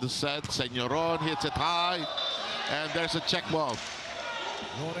Taneo with the set. Senyoron hits it high. And there's a check ball.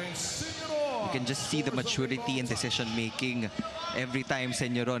 You can just see the maturity and decision-making every time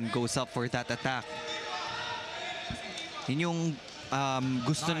Senyoron goes up for that attack. Yun yung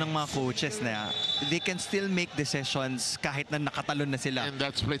gusto ng mga coaches na they can still make decisions kahit na nakatalon na sila. In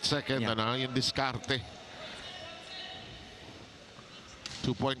that split second, yung diskarte.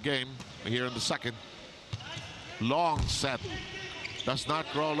 2-point game here in the second. Long set. Does not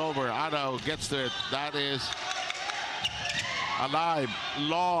roll over. Ado gets to it. That is alive.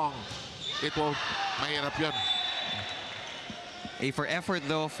 Long. It will mahirap yun. A for effort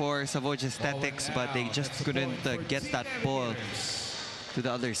though for Savouge Aesthetics, but they just couldn't get that ball to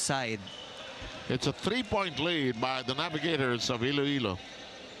the other side. It's a 3-point lead by the Navigators of Iloilo.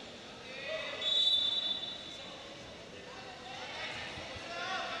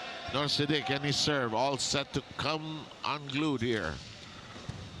 Norsidik and his serve all set to come unglued here.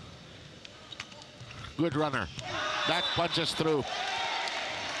 Good runner. That punches through.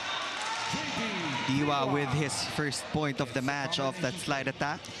 Diwa with his first point of the match of that slide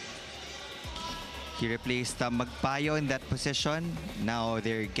attack. He replaced Magpayo in that position. Now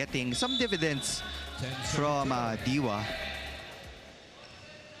they're getting some dividends from Diwa.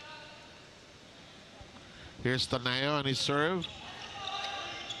 Here's Taneo and his serve.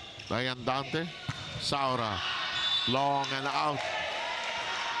 Dayandante. Saura. Long and out.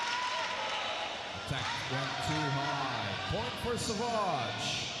 Attack went too high. Point for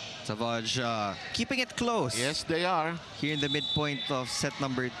Savouge. Savouge keeping it close. Yes, they are. Here in the midpoint of set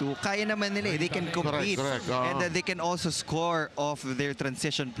number 2. Kaya naman nila. They can compete. Correct. And they can also score off their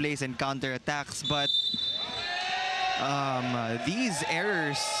transition plays and counter attacks. But these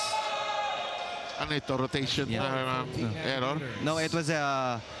errors. Ano ito? Rotation error? No, it was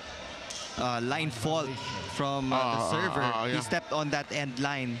a line fault from the server. Yeah. He stepped on that end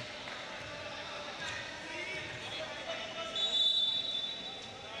line.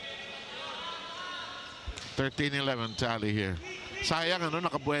 (13-11) tally here. Sayang,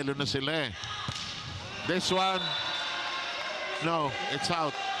 nakabuelo na sila eh. This one, no, it's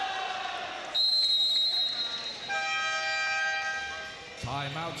out.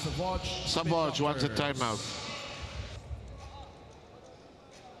 Timeout, Savouge. Savouge wants a timeout.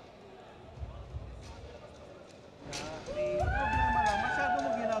 Problema lang, masyado mo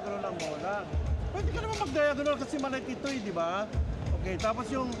ginagano ng bola. Pwede ka naman mag-diagonal kasi maliit ito eh, di ba? Okay, tapos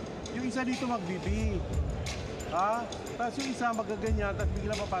yung isa dito mag-BB. Ha? Tapos yung isa magaganyan at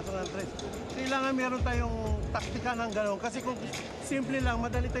bigla papasok ng tres. Kailangan meron tayong taktika ng gano'n. Kasi kung simple lang,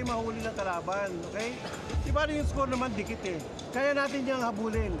 madali tayong mahuli ng kalaban. Okay? Diba yung score naman dikit eh. Kaya natin niyang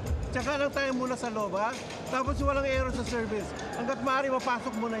habulin. Tsaka lang tayo muna sa loob, ha? Tapos walang error sa service. Hanggat maaari,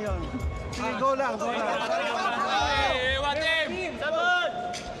 mapasok mo na yon. Sige, go lang. Go lang.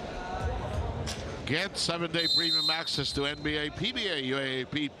 Get 7-day premium access to NBA, PBA,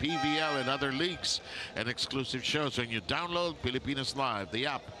 UAAP, PVL, and other leagues and exclusive shows when you download Pilipinas Live, the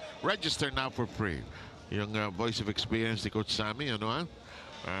app. Register now for free. Yung voice of experience ni Coach Sammy,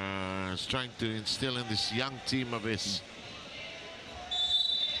 is trying to instill in this young team of his.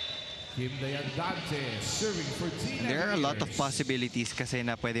 Kim Dayandante serving for Team There are a lot of Navigators. possibilities kasi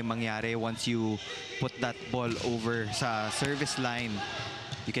na pwede mangyari once you put that ball over sa service line.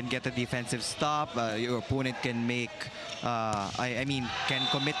 You can get a defensive stop. Your opponent can make, can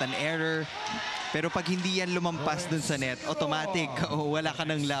commit an error. Pero pag hindi yan lumampas dun sa net, automatic, wala ka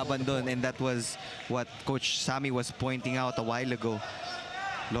ng laban dun. And that was what Coach Sammy was pointing out a while ago.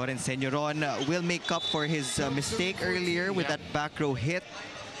 Lawrence Senyoron will make up for his mistake earlier with that back row hit.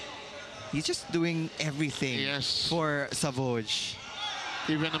 He's just doing everything for Savouge.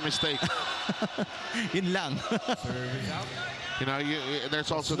 Even a mistake. Yun lang. Serving out. There's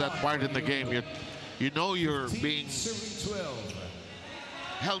also that part in the game. You're being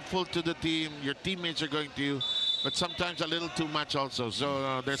helpful to the team. Your teammates are going to you, but sometimes a little too much also.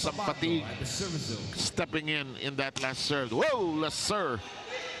 So there's some fatigue stepping in that last serve. Whoa, last serve.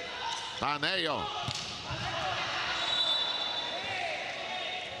 Taneo.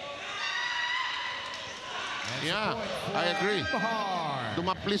 Yeah, I agree.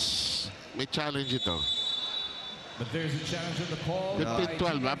 Dumaplis. May challenge ito. But there's a challenge on the call.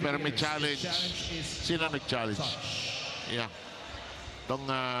 15-12 pero may challenge. Sino nag-challenge? Yeah. Itong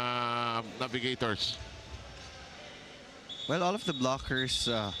Navigators. Well, all of the blockers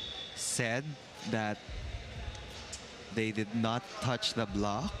said that they did not touch the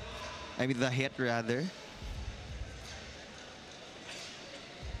block. I mean, the hit rather.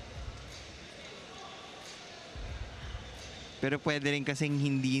 Pero pwede rin kasing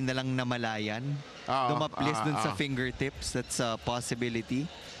hindi na lang namalayan. Dumaplis dun sa fingertips. That's a possibility.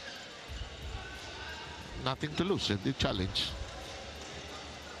 Nothing to lose. The challenge.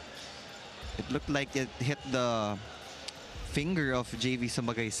 It looked like it hit the finger of JV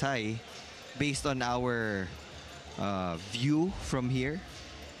Samagaysay based on our view from here.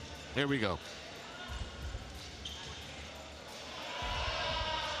 Here we go.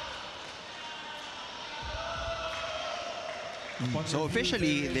 So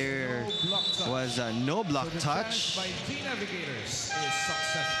officially, there was no block touch. By Team Navigators is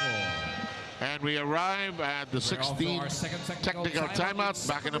successful. And we arrive at the 16th technical timeout.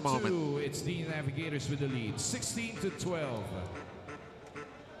 Back in a moment. It's the Navigators with the lead, 16-12.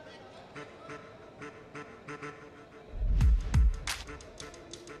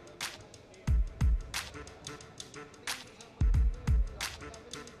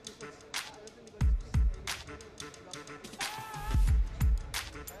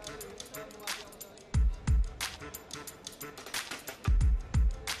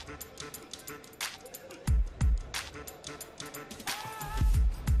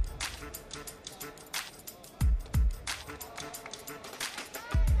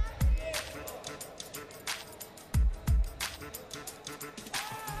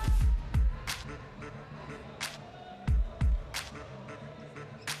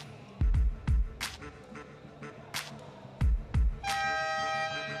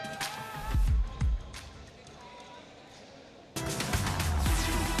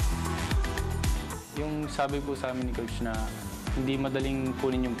 Yung sabi po sa amin ni Coach na hindi madaling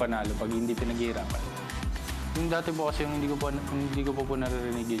kunin yung panalo pag hindi pinaghihirapan. Yung dati po kasi yung hindi ko po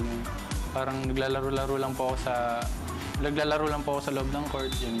naririnig yun. Yung parang naglalaro-laro lang po ako sa loob ng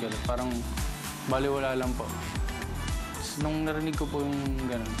court, yun gano'n. Parang baliwala lang po. Tapos nung narinig ko po yung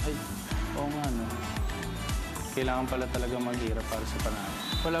gano'n, ay, oo nga no. Kailangan pala talaga maghirap para sa panalo.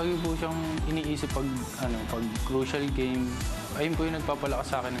 Palagi po siyang iniisip pag crucial game. Ayun po yung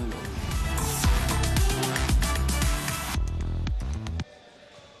nagpapalakas sa akin ng loob.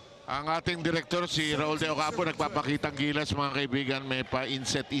 Ang ating direktor, si Raul De Ocampo, nagpapakitang gilas, mga kaibigan. May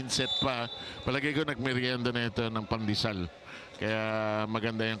pa-inset pa. Palagi ko nagmerienda na ito ng pandesal. Kaya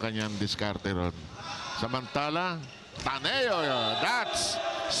maganda yung kanyang diskarte ron. Samantala, Taneo, that's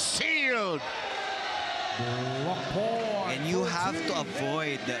sealed! And you have to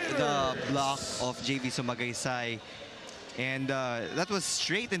avoid the block of JV Sumagaysay. And that was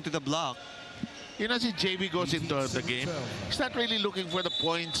straight into the block. You know, si JV goes into the game, he's not really looking for the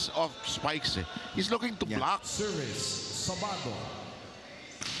points of spikes. He's looking to block. Service, Sabado.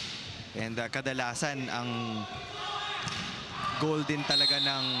 And kadalasan, ang goal din talaga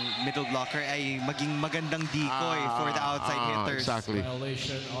ng middle blocker ay maging magandang decoy for the outside hitters. Exactly.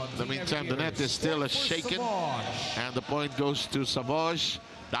 In the meantime, the net is still shaken. And the point goes to Savouge.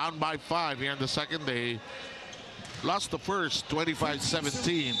 Down by 5 here in the second. They lost the first,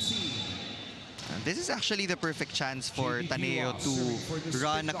 25-17. This is actually the perfect chance for Taneo to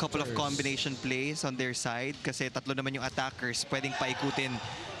run a couple of combination plays on their side kasi tatlo naman yung attackers pwedeng paikutin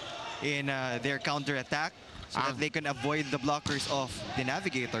in their counter-attack so that they can avoid the blockers of the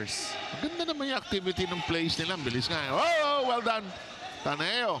Navigators. Ganda naman yung activity ng plays nila. Bilis nga. Oh, well done,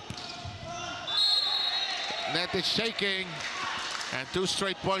 Taneo. Net is shaking. And 2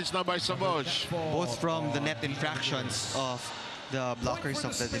 straight points now by Savouge. Both from the net infractions of the blockers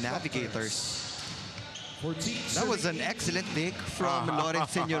of the Navigators. That was an excellent pick from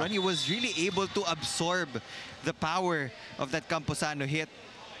Lawrence Senyoron. He was really able to absorb the power of that Camposano hit.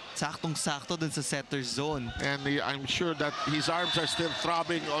 Saktong-sakto dun sa setter's zone. And I'm sure that his arms are still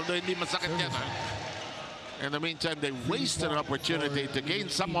throbbing, although hindi masakit yan. In the meantime, they wasted an opportunity to gain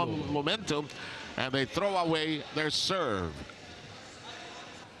some momentum, and they throw away their serve.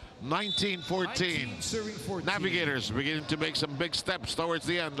 19-14. Navigators beginning to make some big steps towards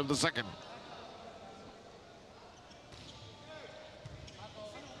the end of the second.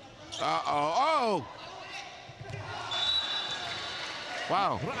 Oh!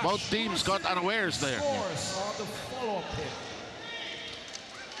 Wow, both teams got unawares there.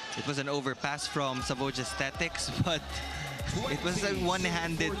 It was an overpass from Savouge Aesthetics, but it was a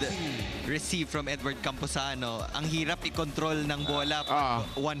one-handed receive from Edward Camposano. Ang hirap i-control ng bola pag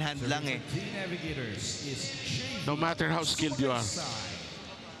one hand lang eh. No matter how skilled you are.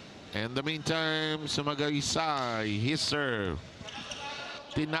 In the meantime, Sumagaysay, his serve.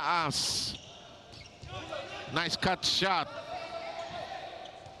 Tinaas. Nice cut shot.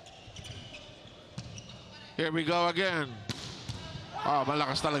 Here we go again. Oh,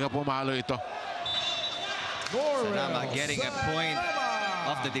 malakas talaga pumalo ito. Sanama getting a point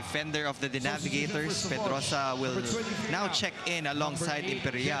of the defender of the Navigators. Pedrosa will now check in alongside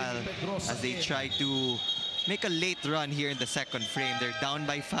Imperial as they try to make a late run here in the second frame. They're down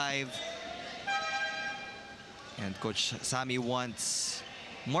by 5. And Coach Sammy wants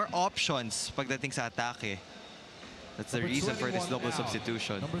more options pagdating sa atake. That's the reason for this double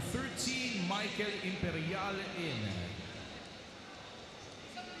substitution. Number 13, Michael Imperial in.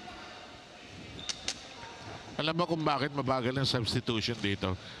 Alam mo kung bakit mabagal ang substitution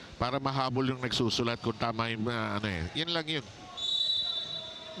dito? Para mahabol yung nagsusulat kung tama yung ano eh. Yan lang yun.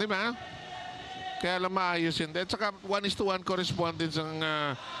 Di ba? Kaya lang maayos yun. At saka 1:1 correspondence ang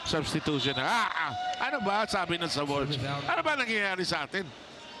substitution. Ano ba sabi ng Savouge? Ano ba nangyayari sa atin?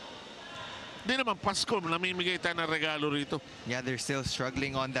 Hindi naman Pasko, namimigay tayo ng regalo rito. Yeah, they're still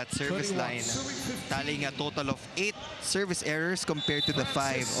struggling on that service line. Tallying a total of 8 service errors compared to the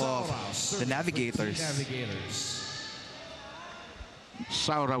 5 of the Navigators.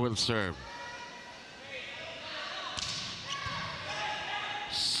 Saura will serve.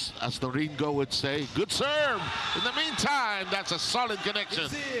 As the Ringo would say, good serve. In the meantime, that's a solid connection.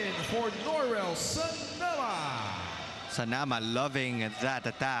 It's in for Norrell Sanama. Sanama loving that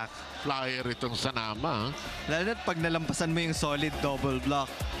attack. Flyer itong Sanama. Lalo na't pag nalampasan mo yung solid double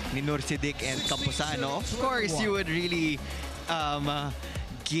block ni Nursidik and Camposano, of course, you would really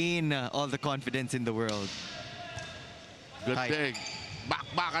gain all the confidence in the world. Good dig.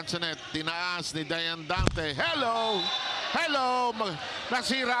 Bakbakan sa net. Tinaas ni Dayan Dante. Hello! Hello!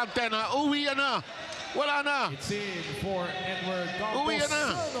 Nasira antena. Uwi na. Wala na. It's in for Edward Uwi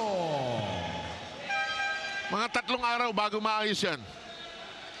na. Mga 3 araw bago maayos yan.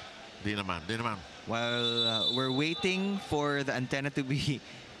 Di naman. While we're waiting for the antenna to be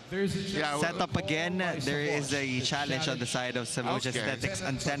There's a Yeah, set up again, there is a The challenge on the side of Savouge Okay. Aesthetics.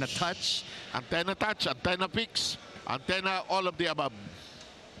 Antenna touch. Antenna touch, antenna fix, antenna all of the above.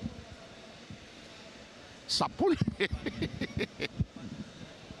 Sapul.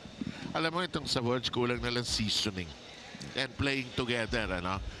 Alam mo itong Savouge, kulang na lang seasoning and playing together,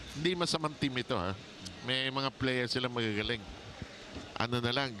 ano? Hindi masamang team ito, ha? May mga players sila magagaling. Ano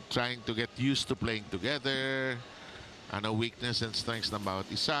na lang, trying to get used to playing together. Ano, weakness and strengths ng bawat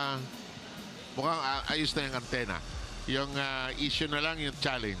isa. Mukhang ayos na yung antena. Yung issue na lang, yung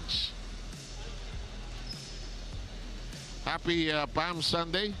challenge. Happy Palm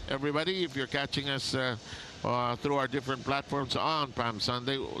Sunday, everybody. If you're catching us through our different platforms on Palm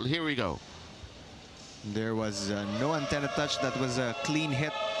Sunday, well, here we go. There was no antenna touch. That was a clean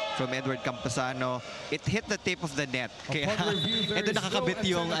hit from Edward Camposano. It hit the tip of the net. Kaya ito nakakabit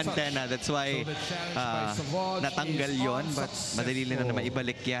yung antenna. That's why natanggal yon. But madali lang na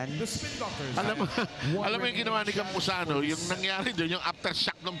maibalik yan. Alam mo yung ginawa ni Camposano, yung nangyari doon, yung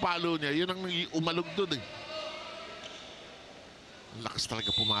aftershock ng palo niya, yun ang umalog doon eh. Ang lakas talaga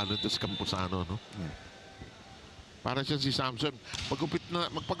pumalo doon sa Camposano, no? Para siya si Samson.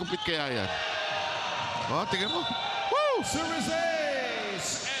 Magpagupit kaya yan. Oh, tingnan mo. Woo! Series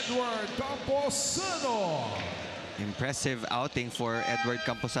Ace, Edward Camposano. Impressive outing for Edward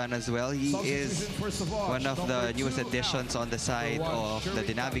Camposano as well. He is one of the newest additions on the side of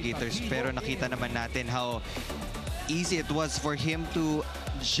the Navigators. Pero nakita naman natin how easy it was for him to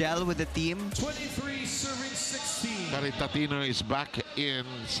gel with the team. 23 serving 16. Caritatino is back in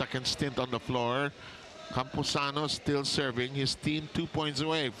second stint on the floor. Camposano still serving his team 2 points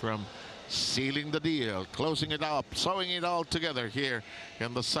away from sealing the deal, closing it up, sewing it all together here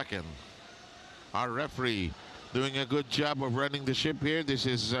in the second. Our referee doing a good job of running the ship here. This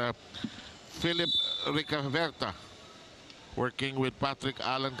is Philip Ricaverta working with Patrick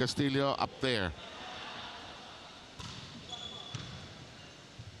Alan Castillo up there.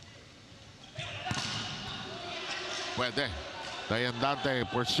 Pwede. Dayan Dante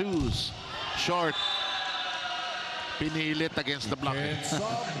pursues. Short. Pinilit against the block.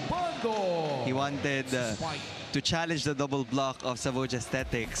 He wanted to challenge the double block of Savouge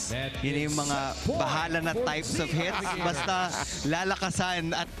Aesthetics. Yun yung mga bahala na types of hits. Basta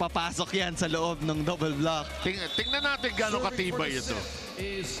lalakasan at papasok yan sa loob ng double block. Tingnan natin gano'ng katibay ito.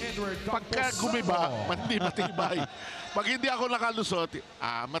 Pagka gumiba, hindi matibay. Pag hindi ako nakalusot,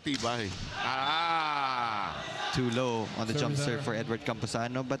 matibay. Too low on the jump serve for Edward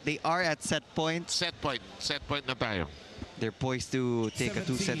Camposano, but they are at set point. Set point na tayo. They're poised to take a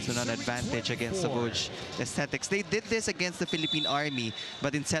 2-0 advantage against Savouge Aesthetics. They did this against the Philippine Army,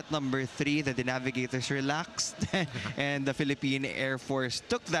 but in set number 3, the Navigators relaxed and the Philippine Air Force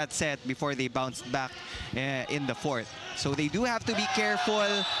took that set before they bounced back in the 4th. So they do have to be careful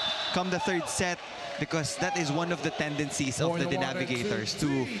come the 3rd set, because that is one of the tendencies of the Navigators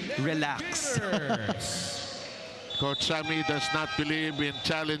to relax. Coach Sammy does not believe in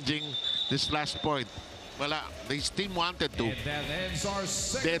challenging this last point. Wala. His team wanted to.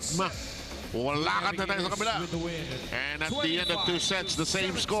 Deadma. Wala ka na tayo sa kabila. And at the end of 2 sets, the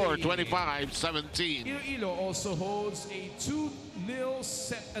same score, 25-17. Iloilo also holds a 2-0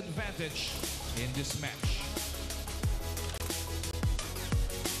 set advantage in this match.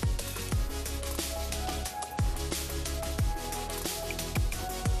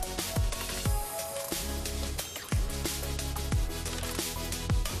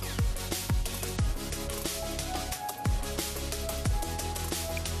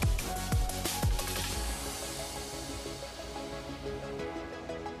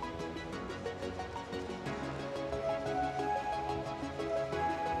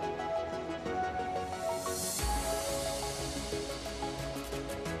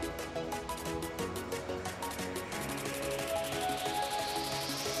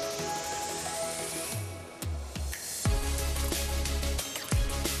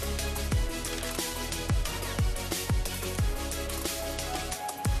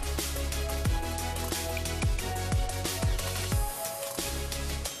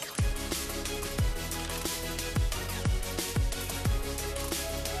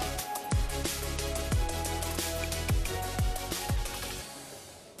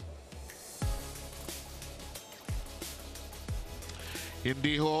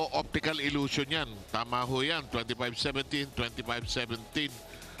 Hindi ho optical illusion yan. Tama ho yan. 25-17, 25-17.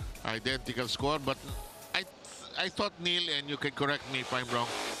 Identical score. But I thought, Neil, and you can correct me if I'm wrong,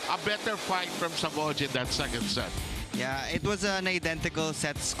 a better fight from Savouge in that second set. Yeah, it was an identical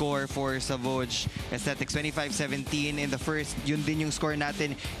set score for Savouge Aesthetics, 25-17 in the first. Yun din yung score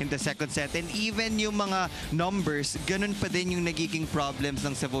natin in the second set. And even yung mga numbers, ganun pa din yung nagiging problems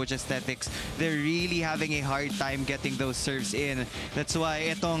ng Savouge Aesthetics. They're really having a hard time getting those serves in. That's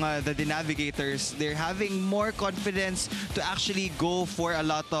why itong the Navigators, they're having more confidence to actually go for a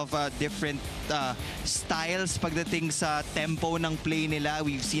lot of different styles pagdating sa tempo ng play nila.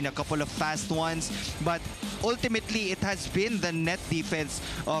 We've seen a couple of fast ones, but ultimately, it has been the net defense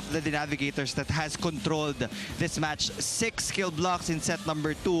of the Navigators that has controlled this match. 6 kill blocks in set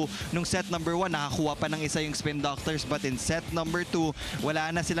number 2. Nung set number 1, nakakuha pa ng isa yung Spin Doctors, but in set number 2,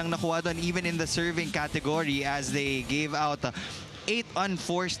 wala na silang nakuha doon, even in the serving category, as they gave out 8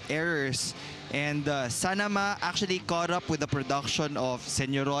 unforced errors. And Sanama actually caught up with the production of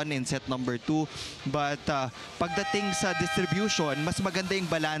Senyoron in set number 2. But pagdating sa distribution, mas maganda yung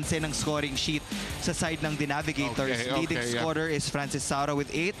balanse ng scoring sheet sa side ng Navigators. Leading scorer is Francis Saura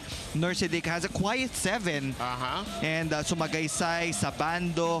with 8. Norsidic has a quiet 7. And Sumagaysay,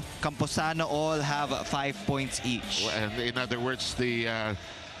 Sabando, Camposano all have 5 points each. And in other words, the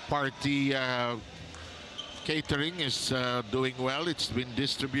party catering is doing well. It's been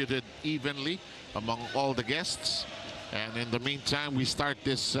distributed evenly among all the guests. And in the meantime, we start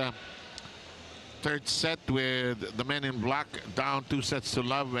this third set with the men in black down 2 sets to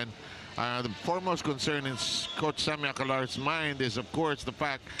love. And the foremost concern in Coach Sammy Acalar's mind is, of course, the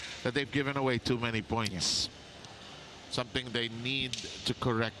fact that they've given away too many points. Something they need to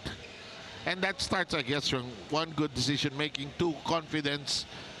correct. And that starts, I guess, from 1, good decision making, 2, confidence,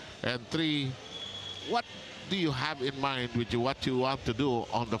 and 3, what do you have in mind with what you want to do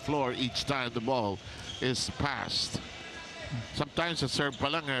on the floor each time the ball is passed? Sometimes sa serve pa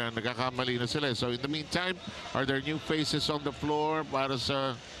lang nagkakamali na sila. So in the meantime, are there new faces on the floor para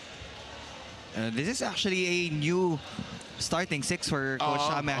sa... This is actually a new starting 6 for Coach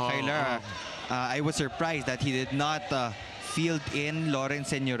Sammy Acalar. I was surprised that he did not field in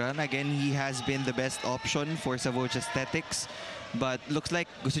Lawrence Senyoran. Again, he has been the best option for Savouge Aesthetics. But looks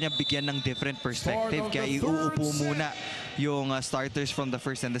like gusto niya bigyan ng different perspective. Kaya iuupo muna yung starters from the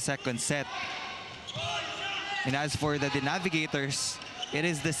first and the second set. And as for the Navigators, it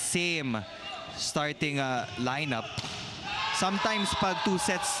is the same starting lineup. Sometimes pag 2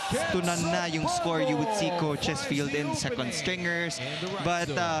 sets to none na yung score, you would see coaches field in second stringers.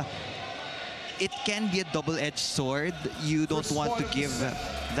 But it can be a double-edged sword. You don't want to give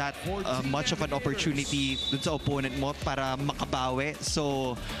that much of an opportunity dun sa opponent mo para makabawi.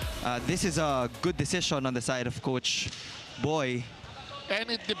 So this is a good decision on the side of Coach Boy.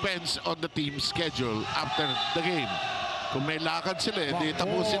 And it depends on the team's schedule after the game. Kung may lakad sila, di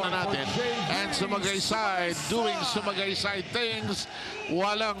tapusin na natin. And Sumagaysay doing Sumagaysay things.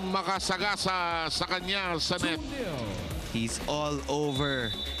 Walang makasagasa sa kanya sa net. He's all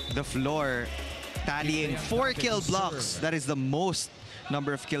over the floor, tallying 4 kill blocks. That is the most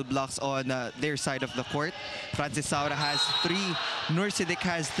number of kill blocks on their side of the court. Francis Saura has 3, Norsidic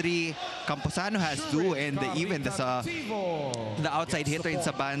has 3, Camposano has 2, and even the outside hitter in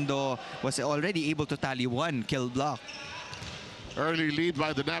Sabando was already able to tally 1 kill block. Early lead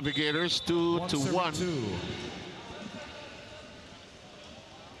by the Navigators, 2-1.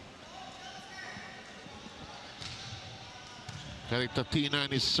 Tatina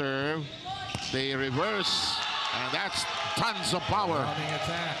in his serve. They reverse, and that's tons of power.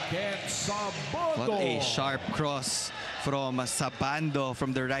 What a sharp cross from Sabando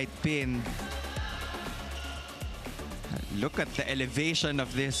from the right pin. Look at the elevation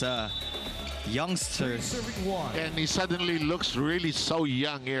of this youngster. And he suddenly looks really so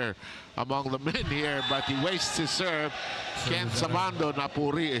young here among the men here, but he wastes his serve. Ken Sabando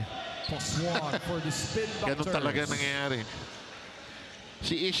napuri. Ganun talaga nangyayari.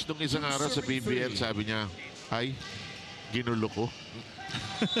 Si Ish nung isang araw sa BBL, sabi niya, ay, ginulo ko.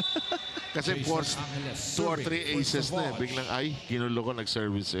 Kasi forced 2 or 3 aces na. Biglang, ay, ginulo ko,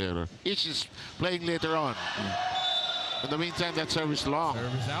 nag-service error. Ish is playing later on. In the meantime, that service long.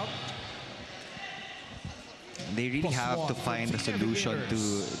 They really have to find a solution to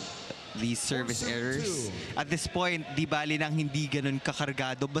these service errors. At this point, di bali nang hindi ganun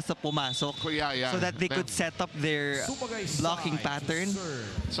kakargado, basta pumasok so that they could set up their blocking pattern.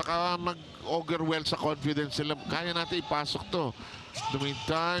 Saka mag-augur well sa confidence nila. Kaya natin ipasok to. In the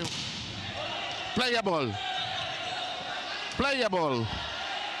meantime, playable. Playable.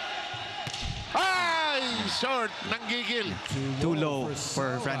 Ay! Short. Nanggigil. Too low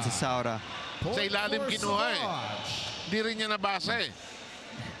for Francis Saura. Sa ilalim kinuha eh. Hindi rin niya nabasa eh.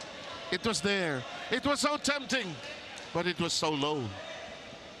 It was there. It was so tempting, but it was so low.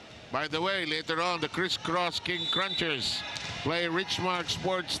 By the way, later on, the Crisscross King Crunchers play Richmark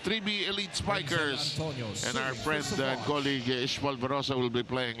Sports 3B Elite Spikers. And our friend and colleague Ishmael Barosa will be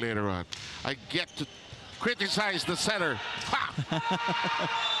playing later on. I get to criticize the setter.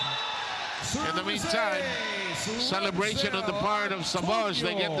 In the meantime, celebration on the part of Savouge.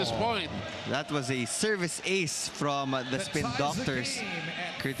 They get this point. That was a service ace from the Spin Doctors,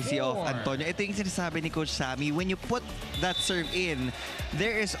 courtesy of Antonio. Ito yung sinasabi ni Coach Sammy, when you put that serve in,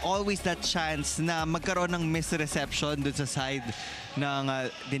 there is always that chance na magkaroon ng misreception dun sa side ng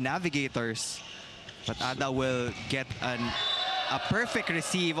the Navigators. But Ada will get a perfect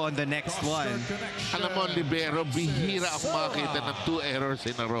receive on the next one. Alam mo, libero, bihira ako makakita ng 2 errors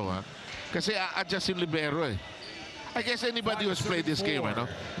in a row. Kasi a-adjust yung libero eh. I guess anybody who's played this game,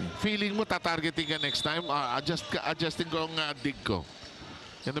 ano? Feeling mo tatargeting ka next time, adjusting ko ang dig ko.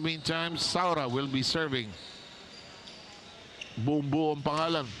 In the meantime, Saura will be serving. Buong-buo ang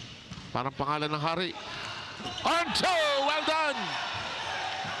pangalan. Parang pangalan ng hari. Arto! Well done!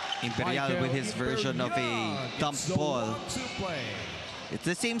 Imperial with his version of a dump ball. It's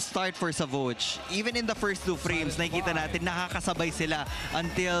the same start for Savouge. Even in the first 2 frames, nakikita natin nakakasabay sila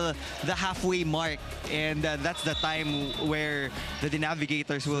until the halfway mark. And that's the time where the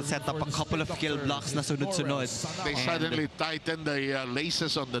Navigators will set up a couple of kill blocks na sunod-sunod. They suddenly tighten the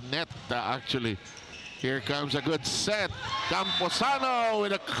laces on the net, actually. Here comes a good set. Camposano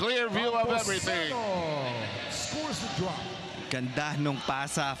with a clear view of everything. Scores the drop. Ganda nung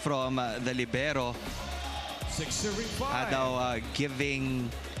pasa from the libero. Adaw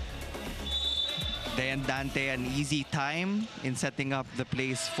giving Dayan Dante an easy time in setting up the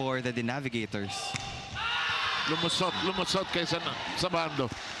place for the Navigators. Lumusot kaysa sa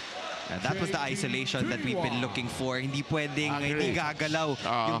bando. That was the isolation that we've been looking for. Hindi pwedeng hindi gagalaw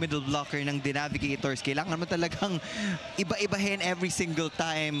yung middle blocker ng Navigators. Kailangan mo talagang iba-ibahin every single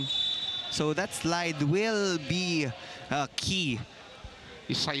time. So that slide will be key.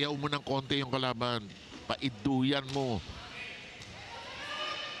 Isayaw mo ng konti yung kalaban. Paiduyan mo.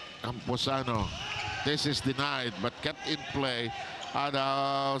 Camposano. This is denied but kept in play.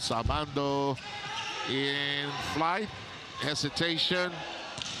 Adaw, Sabando in flight. Hesitation.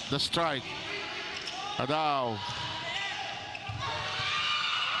 The strike. Adaw.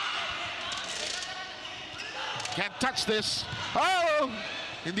 Can't touch this. Oh!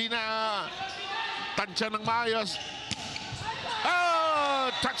 Hindi na tansya ng maayos. Oh!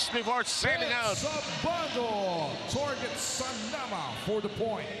 Touched before sailing out. Sabando targets Sanama for the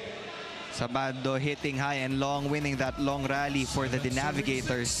point. Sabando hitting high and long, winning that long rally for the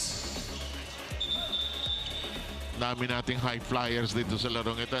Navigators. Dami nating high flyers dito sa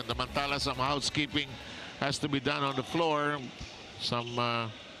larong ito. And samantala, some housekeeping has to be done on the floor. Some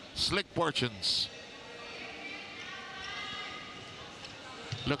slick portions.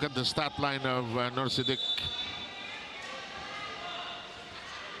 Look at the stat line of Norsidik.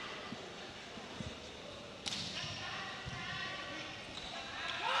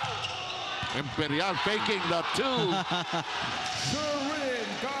 Imperial faking the 2.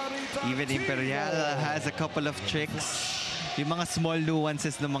 Even Imperial has a couple of tricks. Yung mga small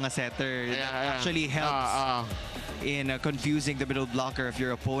nuances ng mga setter actually helps in confusing the middle blocker of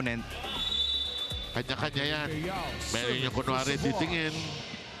your opponent. Kanya-kanya yan. Meron yung kunwari titingin.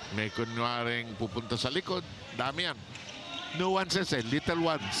 May kunwaring pupunta sa likod. Dami yan. Nuances little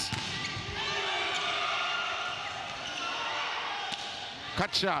ones.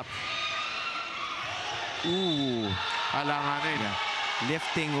 Cut shot. Ooh. Alanganin.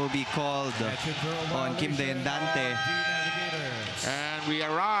 Lifting will be called on Kim Dante. And we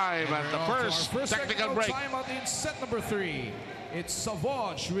arrive at the first technical break. Timeout in set number 3. It's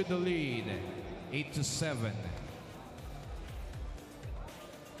Savouge with the lead. 8-7.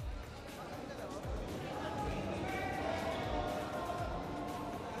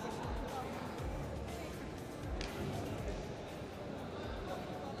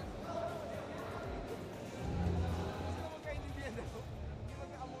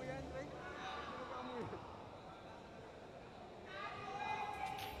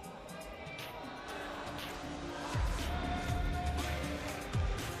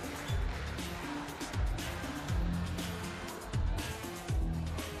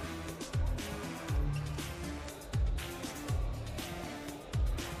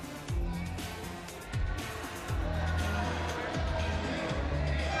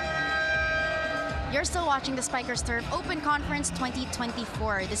 You're still watching the Spikers Turf Open Conference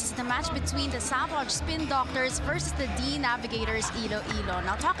 2024. This is the match between the Savouge Spin Doctors versus the D Navigators Iloilo.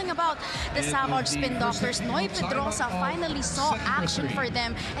 Now, talking about the Savouge Spin Doctors, Noy Pedrosa finally saw action for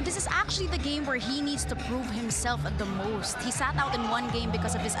them, and this is actually the game where he needs to prove himself the most. He sat out in one game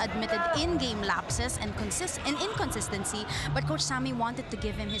because of his admitted in-game lapses and inconsistency, but Coach Sammy wanted to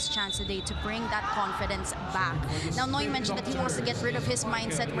give him his chance today to bring that confidence back. Now, Noy mentioned that he wants to get rid of his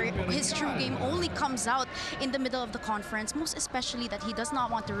mindset where his true game only comes out in the middle of the conference, most especially that he does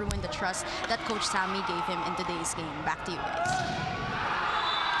not want to ruin the trust that Coach Sammy gave him in today's game. Back to you guys.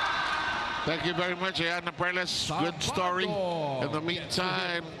 Thank you very much, Ayanna Perles. Good story. In the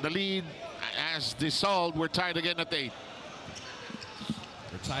meantime, the lead has dissolved. We're tied again at 8.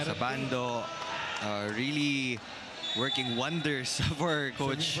 Sabando really working wonders for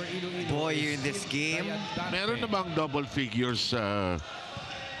Coach Boyer in this game. Meron na bang double figures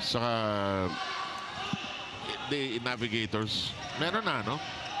sa the Navigators? Meron na, no?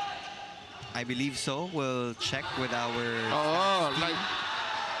 I believe so. We'll check with our like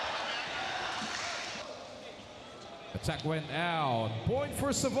attack went out. Point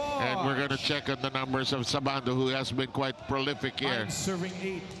for Savouge. and we're going to check on the numbers of Sabando, who has been quite prolific here. Serving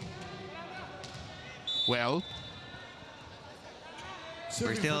 8. Well,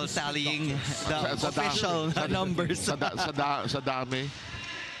 we're still tallying the official numbers. sa dami.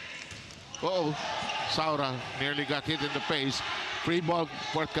 Uh-oh, Saura nearly got hit in the face. Free ball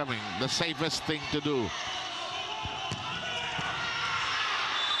forthcoming. The safest thing to do.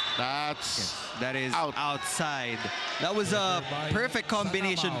 That is outside. That was a perfect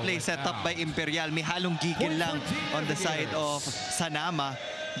combination play set up by Imperial. May halong gigil lang on the side of Sanama.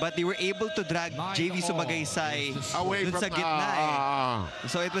 But they were able to drag JV Sumagaysay away dun from sa gitna.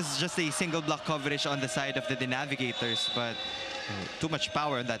 So it was just a single block coverage on the side of the Navigators, but too much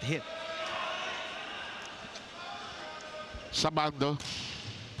power on that hit. Sabando.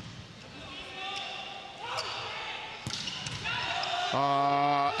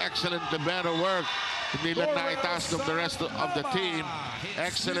 Excellent libero work. Hindi lang naitaas of the rest of the team.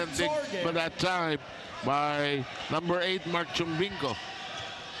 Excellent dig for that time by number 8, Mark Chumbinco.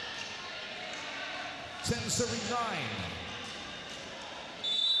 10 serving 9.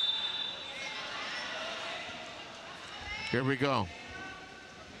 Here we go.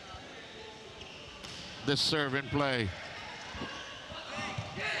 This serve in play.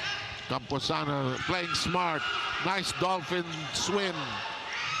 Camposano playing smart. Nice dolphin swim.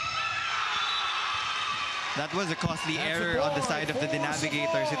 That was a costly error on the side of the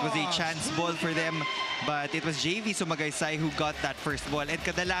Navigators. It was a chance ball for them, but it was JV Sumagaysay who got that first ball. And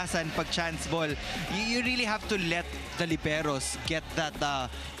kadalasan, pag chance ball, you really have to let the liberos get that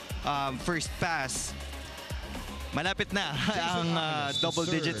first pass. Malapit na ang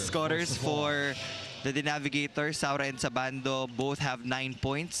double-digit scorers for the Navigators. Saura and Sabando both have 9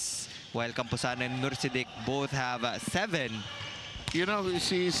 points, while Camposano and Nursidik both have 7. You know, you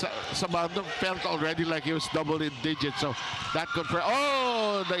see, Sabando felt already like he was double in digits, so that could...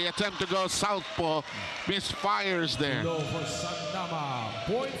 Oh, the attempt to go southpaw misfires there. Low for Sanama.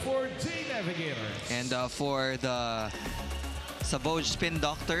 Point for D Navigators. And for the Savouge Spin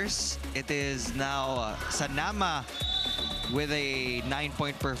Doctors, it is now Sanama with a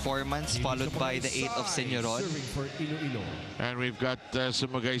 9-point performance, followed by the 8 of Senyoron. Serving for Iloilo. And we've got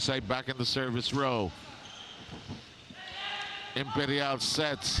Sumagaysay back in the service row. Imperial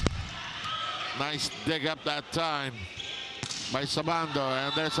sets. Nice dig up that time by Sabando,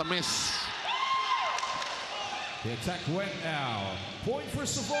 and there's a miss. The attack went out. Point for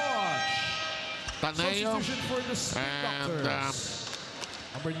Savouge. Taneo Substitution for the Spin and Doctors.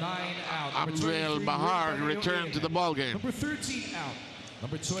 Number 9 out. Number Abdel 23, Bahar Rio returned to the ballgame. Number 13 out.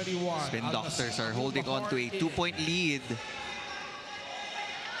 Number 21. Spin Doctors are holding on to a 2-point lead.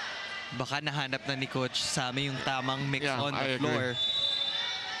 Baka nahanap na ni Coach Sammy yung tamang mix on the floor.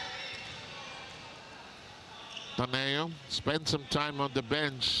 Taneo, spend some time on the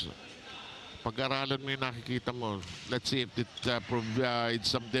bench. Pag-aralan mo yung nakikita mo. Let's see if it provides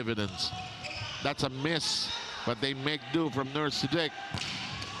some dividends. That's a miss, but they make do from Nursidik.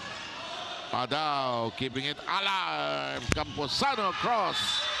 Adao keeping it alive. Camposano across.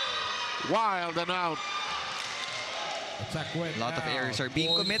 Wild and out. A lot of errors are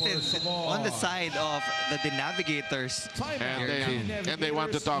being committed on the side of the Navigators. And they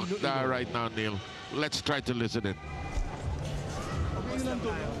want to talk right now, Neil. Let's try to listen in. Okay lang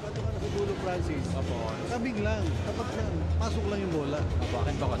to. Ba't ka nakigulo, Francis? Kabig lang. Tapat lang. Pasok lang yung bola.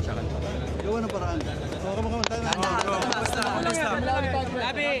 Bakit ba ka? Gawa ng paraan. Kamukaman tayo na. Basta.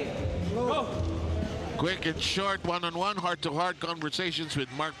 Labi! Go! Quick and short, one-on-one, heart-to-heart conversations with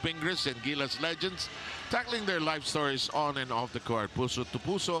Mark Pingris and Gilas legends, tackling their life stories on and off the court. Puso to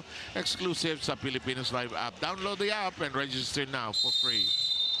Puso, exclusive sa Pilipinas Live app. Download the app and register now for free.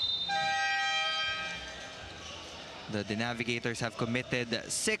 The Navigators have committed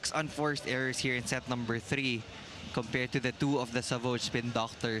 6 unforced errors here in set number 3 compared to the 2 of the Savouge Spin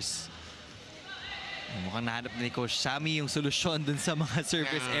Doctors. Mukhang nahanap ni Coach Sammy yung solusyon dun sa mga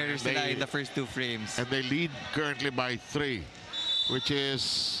service errors nila in the first 2 frames. And they lead currently by 3, which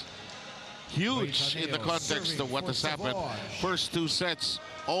is huge in the context of what has happened. First 2 sets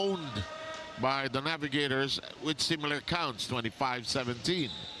owned by the Navigators with similar counts,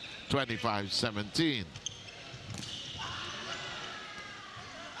 25-17, 25-17.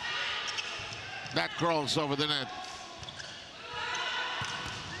 That crawls over the net.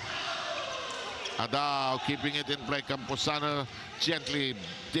 Adao keeping it in play. Camposano gently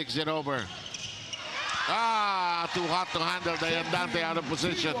digs it over. Too hot to handle. Dayandante out of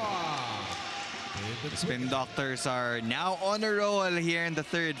position. The Spin Doctors are now on a roll here in the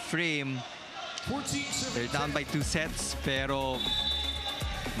 3rd frame. They're down by 2 sets, pero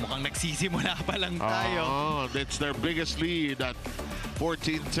mukhang nagsisimula pa lang tayo. That's their biggest lead at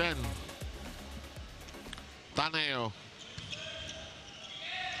 14-10. Taneo.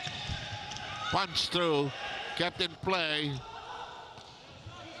 Punch through, kept in play.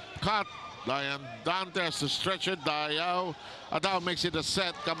 Cut. Dayandante has to stretch it. Adao makes it a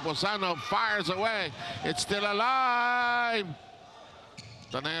set. Camposano fires away. It's still alive.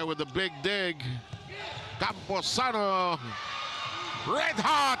 Taneo with a big dig. Camposano. Red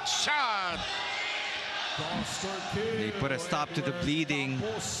hot shot. They put a stop to the bleeding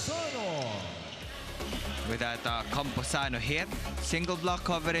with that Camposano hit. Single block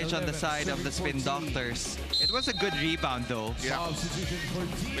coverage on the side of the Spin Doctors. It was a good rebound though. Yeah.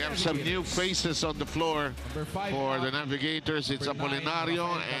 We have some new faces on the floor for the Navigators. It's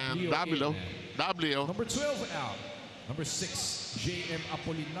Apolinario and Dablio. Number 12 out. Number 6, JM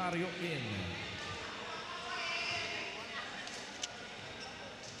Apolinario in.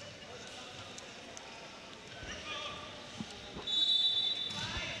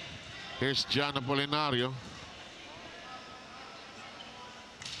 Here's John Apolinario.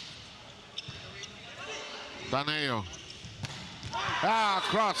 Taneo.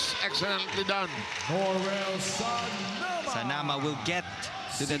 Cross. Excellently done. Sanama will get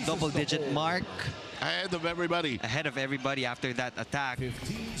to the double-digit mark. Ahead of everybody. Ahead of everybody after that attack.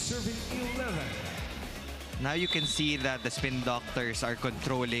 15 serving 11. Now you can see that the Spin Doctors are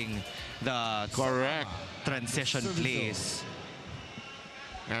controlling the transition plays.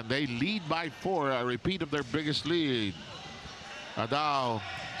 And they lead by 4, a repeat of their biggest lead. Adao,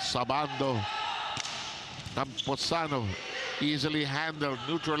 Sabando, Camposano, easily handled,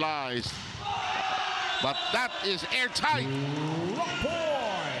 neutralized. But that is airtight.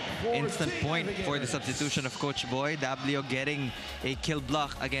 Instant point for the substitution of Coach Boy. Dablio getting a kill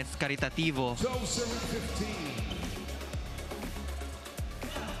block against Caritativo. 12-15.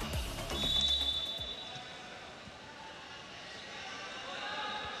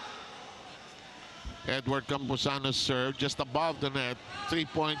 Edward Camposano's serve just above the net.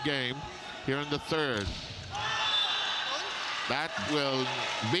 3-point game here in the 3rd. That will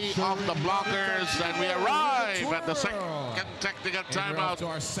be off the blockers, and we arrive at the second technical timeout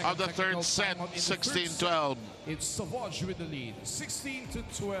of the 3rd set, 16-12. It's Savouge with the lead,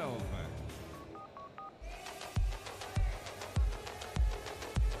 16-12.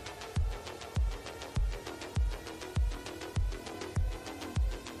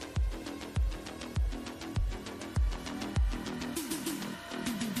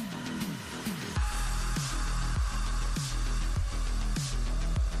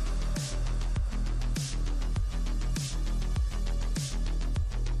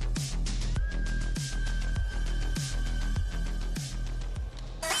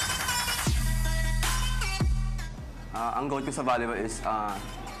 Ang goal ko sa volleyball is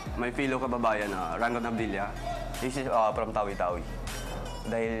may fellow kababayan, Rangon Abdilla. This is from Tawi-Tawi.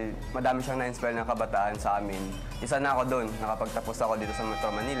 Dahil madami siyang na-inspire ng kabataan sa amin. Isa na ako doon. Nakapagtapos ako dito sa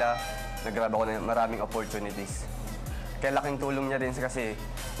Metro Manila. Nag-grab ako ng maraming opportunities. Kaya laking tulong niya din kasi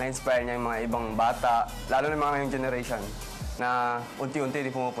na-inspire niya yung mga ibang bata, lalo na mga ngayong generation, na unti-unti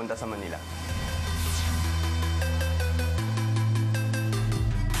din pumupunta sa Manila.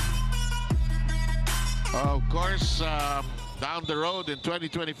 Of course, down the road in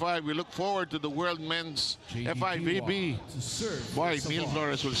 2025, we look forward to the World Men's FIVB. Boy, Neil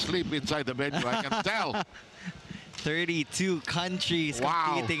Flores will sleep inside the venue, I can tell. 32 countries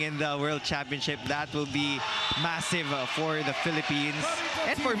competing in the World Championship. That will be massive for the Philippines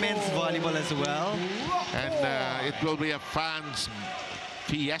and for men's volleyball as well. And it will be a fans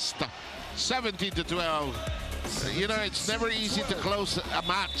fiesta. 17-12. You know, it's never easy to close a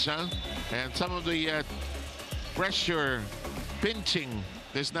match, huh? And some of the pressure pinching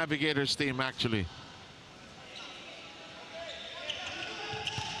this Navigators team, actually.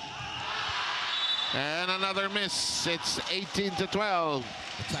 And another miss. It's 18-12.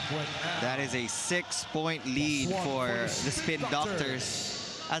 That is a 6-point lead for the Spin Doctors.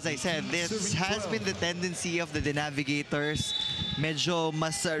 As I said, this has been the tendency of the Navigators. Medyo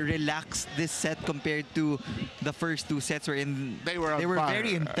mas relaxed this set compared to the first two sets wherein they were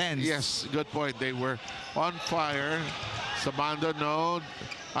very intense. Yes, good point. They were on fire. Sabando, no.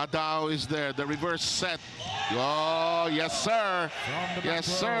 Adao is there. The reverse set. Oh, yes, sir. Yes,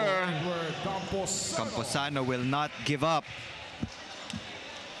 sir. Camposano will not give up.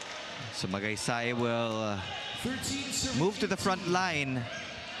 So Magaysay will move to the front line.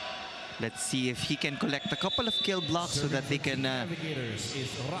 Let's see if he can collect a couple of kill blocks so that they can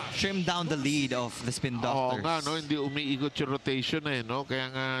trim down the lead of the Spin Doctors. Oo nga, no? Hindi umiikot yung rotation eh, no?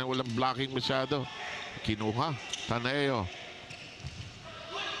 Kaya nga walang blocking masyado. Kinuha. Taneo.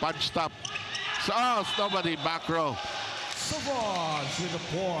 Punch stop. So, nobody back row. Savouge with a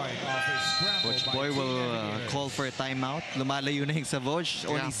point of a scramble. Coach Boy will call for a timeout. Lumalayo na yung Savouge.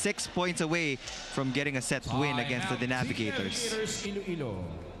 Only 6 points away from getting a set win against the Navigators. Iloilo.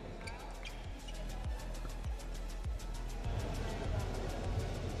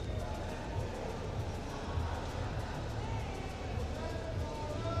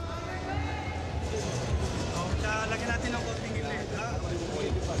 Lagyan natin ng konting effect.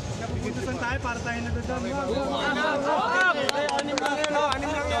 Napupuntusan tayo para tayo nagdadam. Anim lang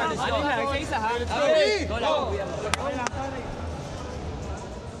yan. Isa ha. Go lang.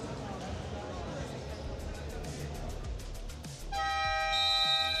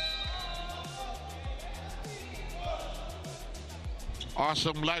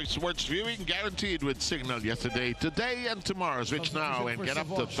 Awesome live sports viewing guaranteed with Signal yesterday, today, and tomorrow. Switch now and get up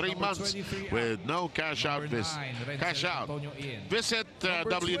to 3 months with no cash out. Visit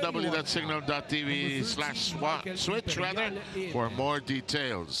www.signal.tv/switch for more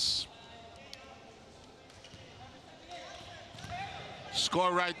details.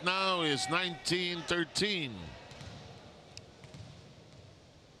 Score right now is 19-13.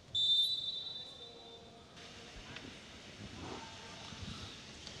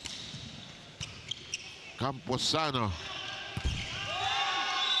 Camposano.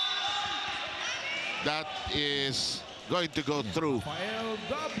 That is going to go through.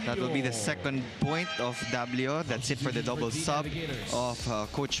 That will be the second point of W. That's it for the double sub of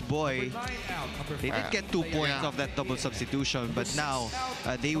Coach Boy. They did get 2 points of that double substitution, but now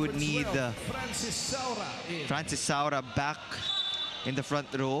they would need Francis Saura back in the front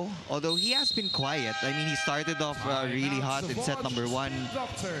row, although he has been quiet. I mean, he started off really hot in set number 1.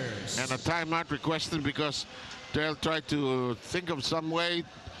 And a timeout requested because they'll try to think of some way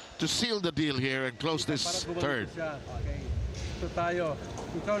to seal the deal here and close this third. Okay. So tayo,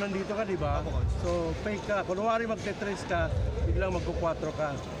 ikaw nandito ka, di ba? So fake ka. Kunwari magte-trace ka, biglang magko-4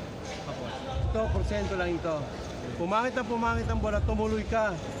 ka. Ito, porsyento lang ito. Pumangit ang bola, tumuloy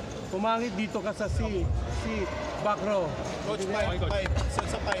ka. Pumangit dito ka sa C. Back row. Coach, 5. Sa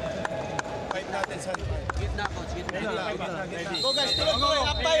 5. 5 natin sa 5. Gitna, coach. Gitna. Go guys, tuloy.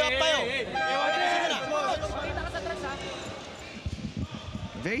 Up tayo.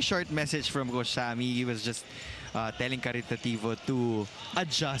 Very short message from Coach Sammy. He was just telling Caritativo to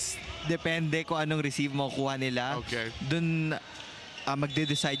adjust. Depende kung anong receive mo kuha nila. Okay. Dun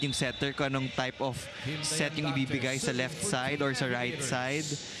magde-decide yung setter kung anong type of set yung ibibigay sa left side or sa right side.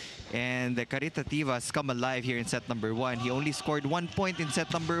 And Caritativo has come alive here in set number 1. He only scored 1 point in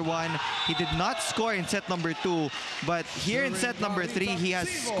set number 1. He did not score in set number 2. But here in set number 3, he has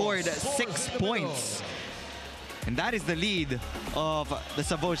scored 6 points. And that is the lead of the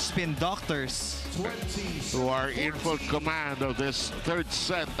Savouge Spin Doctors, who are in full command of this third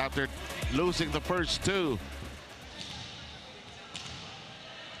set after losing the first 2.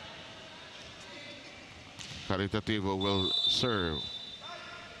 Caritativo will serve.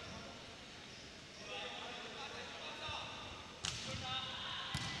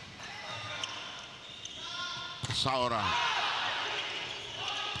 Saura.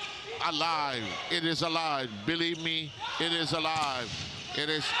 Alive. It is alive. Believe me, it is alive. It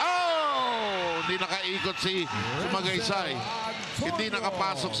is... Oh! Hindi nakaikot si Magaysay. Hindi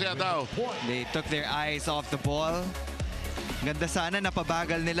nakapasok si Adao. They took their eyes off the ball. Ganda sana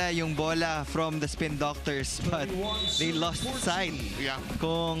napabagal nila yung bola from the Spin Doctors, but they lost sight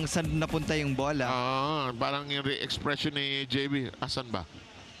kung saan napunta yung bola. Parang yung expression ni JB, asan ba?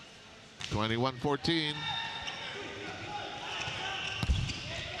 21-14.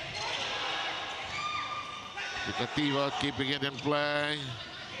 Pitativo keeping it in play.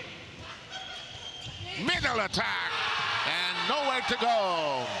 Middle attack and nowhere to go.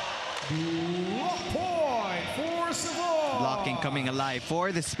 Point for Savouge. Blocking coming alive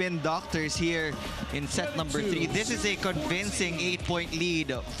for the Spin Doctors here in set number 3. This is a convincing 8-point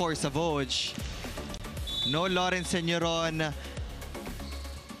lead for Savouge. No Lawrence Señoron.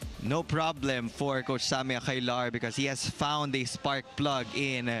 No problem for Coach Sammy Akailar because he has found a spark plug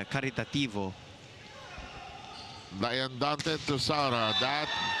in Caritativo. Lion Dante to Saura. That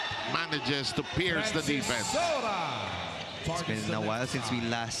manages to pierce the defense. It's been a while since we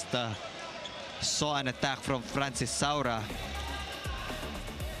last saw an attack from Francis Saura.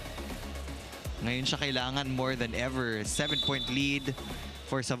 Ngayon siya kailangan more than ever. 7-point lead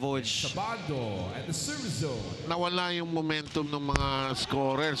for Savouge. Sabado at the service zone. Nawala yung momentum ng mga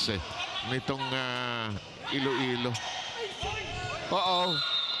scorers nitong Iloilo.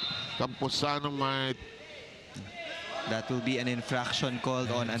 Campusano might. That will be an infraction called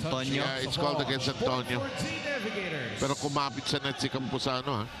on Antonio. Yeah, it's called against Antonio. Pero kumapit sa net si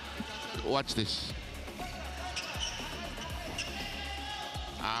Campusano. Watch this.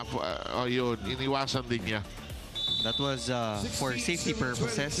 Yun. Iniwasan din niya. That was for safety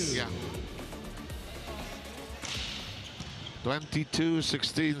purposes. Yeah.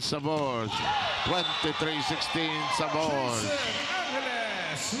 22-16 Savouge. 23-16 Savouge.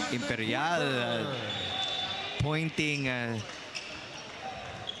 Imperial pointing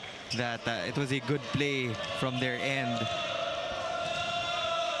that it was a good play from their end.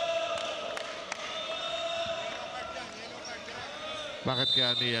 Bakit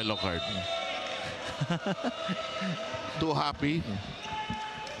kaya ni yellow card? Too happy?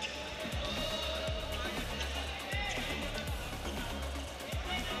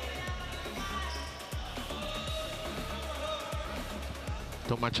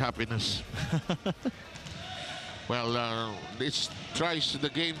 Too much happiness. Well,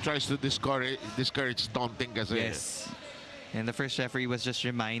 the game tries to discourage taunting kasi. Yes. And the first referee was just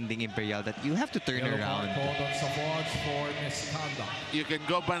reminding Imperial that you have to turn around. You can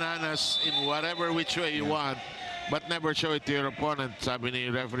go bananas in whatever which way you want, but never show it to your opponent, sabi ni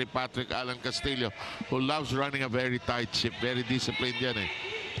referee Patrick Alan Castillo, who loves running a very tight ship. Very disciplined yan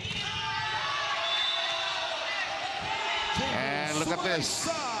And look at this.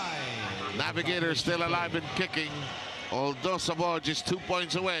 Navigator still alive and kicking, although Savouge is 2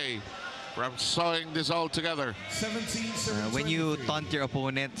 points away from sewing this all together. When you taunt your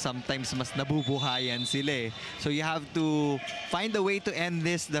opponent, sometimes mas nabubuhayan sila So you have to find a way to end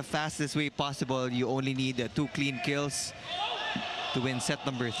this the fastest way possible. You only need 2 clean kills to win set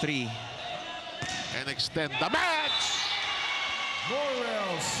number 3. And extend the match!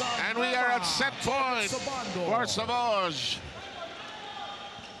 And we are at set point for Savouge.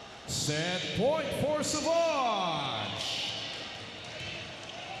 Set point for Savouge.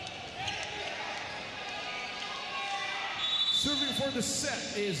 Serving for the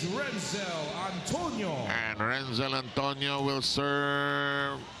set is Renzel Antonio. And Renzel Antonio will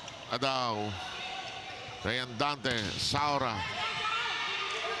serve Adao. Rayan Dante, Saura.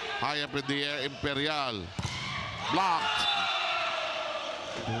 High up in the air, Imperial. Blocked.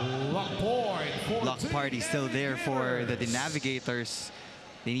 Block party still there for the Navigators.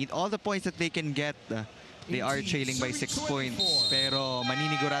 They need all the points that they can get. They are trailing by 6 points. Pero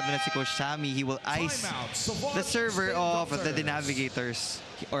maninigurado na si Coach Sammy. He will ice the server of the Navigators.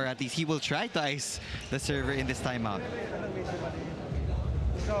 Or at least he will try to ice the server in this timeout.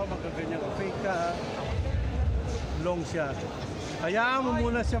 Ikaw magkaganyan. Fake ka. Long siya. Hayaan mo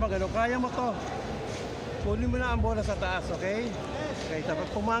muna siya magano. Kaya mo to. Kunin mo na ang bola sa taas, okay? Okay, tapos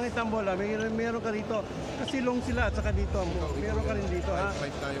pumangit ang bola, meron ka dito. Kasi long sila at saka dito. Meron ka rin dito, ha?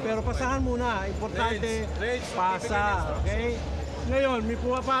 Pero pasahan muna. Importante, pasa, okay? Ngayon, may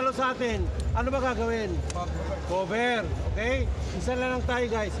pumapalo sa atin. Ano ba gagawin? Cover, okay? Isa na lang tayo,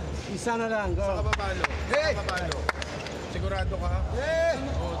 guys. Isa na lang. Go. Saka papalo. Hey! Papalo. Sigurado ka, ha? Hey!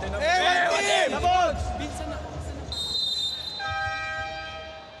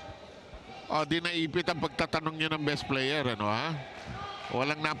 Oh, di naipit ang pagtatanong nyo ng best player, ano ha?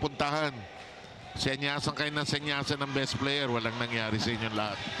 Walang napuntahan. Senyasan kayo ng senyasan ng best player. Walang nangyari sa inyong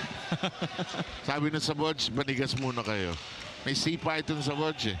lahat. Sabi ng Savouge, banigas muna kayo. May sipa itong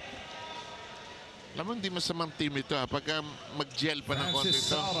Savouge Alam mo, hindi masamang team ito ha. Pagka mag-gel pa ng konti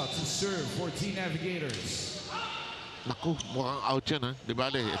ito. To serve for Team Navigators. Naku, mukhang out yan, ha? Di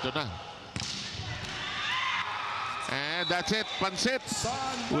bale, ito na. And that's it, pansit.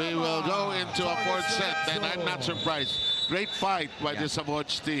 We will go into a fourth set, and I'm not surprised. Great fight by the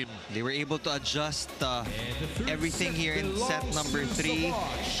Savouge team. They were able to adjust everything here in set number 3.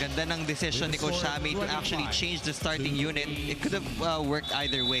 Ganda ng decision ni Coach Shami to actually change the starting unit. It could have worked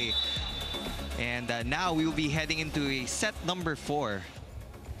either way. And now we will be heading into a set number 4.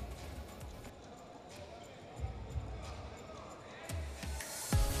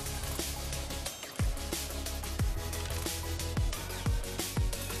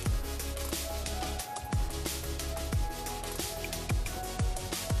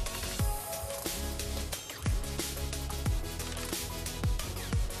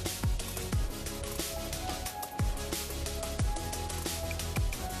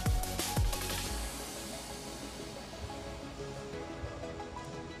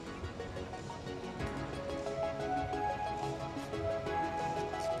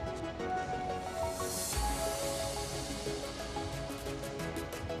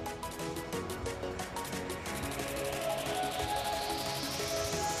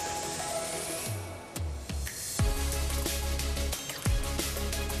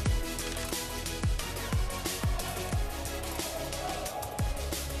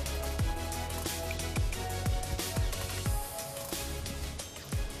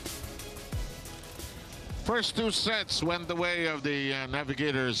 First 2 sets went the way of the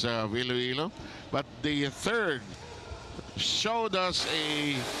Navigators of Iloilo, but the third showed us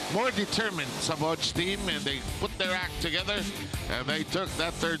a more determined Savouge team, and they put their act together and they took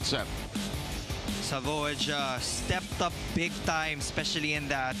that third set. Savouge stepped up big time, especially in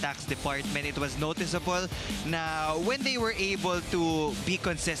the attacks department. It was noticeable na when they were able to be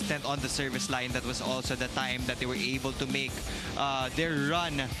consistent on the service line, that was also the time that they were able to make their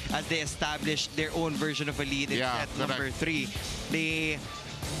run as they established their own version of a lead in set number 3. They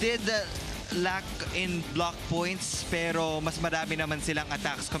did lack in block points, pero mas marami naman silang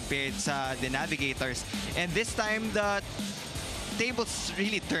attacks compared sa the Navigators. And this time, the tables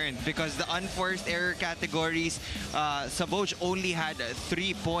really turned because the unforced error categories, Savouge only had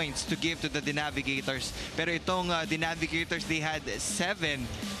 3 points to give to the Navigators. Pero itong the Navigators, they had 7.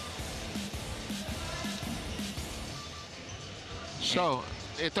 So,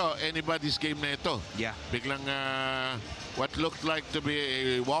 ito, anybody's game na ito. Yeah. Biglang what looked like to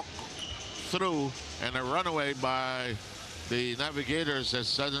be a walk through and a runaway by the Navigators has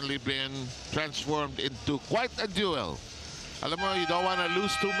suddenly been transformed into quite a duel. Alam mo, you don't want to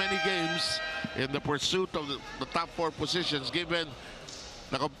lose too many games in the pursuit of the top 4 positions given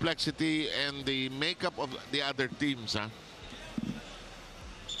the complexity and the makeup of the other teams, ha?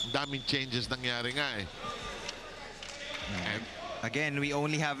 Daming changes nangyari nga eh. And again, we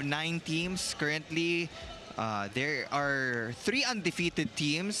only have 9 teams currently. There are 3 undefeated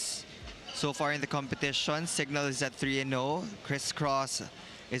teams so far in the competition. Signal is at 3-0. Crisscross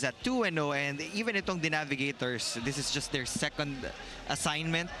is at 2-0, and even itong the Navigators, this is just their second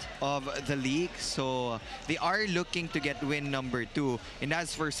assignment of the league, so they are looking to get win number 2. And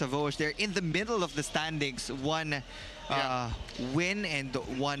as for Savouge, they're in the middle of the standings, 1 win and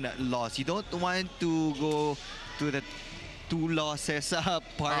 1 loss. You don't want to go to the 2 losses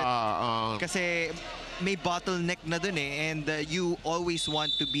part kasi may bottleneck na dun eh, and you always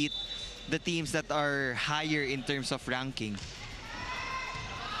want to beat the teams that are higher in terms of ranking.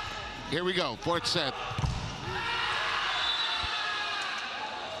 here we go, 4th set.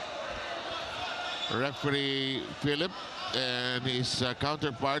 Referee Philip and his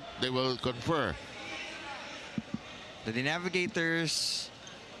counterpart, they will confer. The Navigators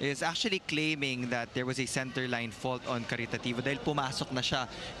is actually claiming that there was a center line fault on Caritativo dahil pumasok na siya.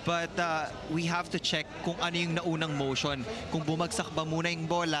 But we have to check kung ano yung naunang motion. Kung bumagsak ba muna yung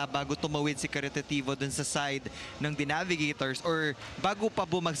bola bago tumawid si Caritativo dun sa side ng The Navigators, or bago pa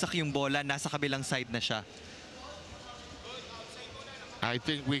bumagsak yung bola, nasa kabilang side na siya. I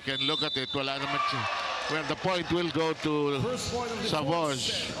think we can look at it. Wala naman siya. Well, the point will go to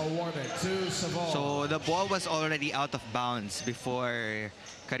Savouge. So the ball was already out of bounds before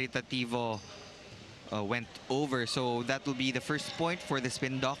Caritativo went over. So that will be the first point for the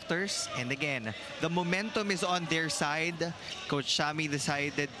Spin Doctors. And again, the momentum is on their side. Coach Shami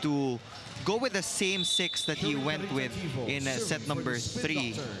decided to go with the same 6 that he went with in set number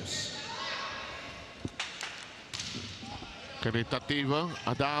 3. Caritativo,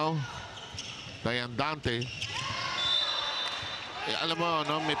 Adao, Dayandante. Alam mo,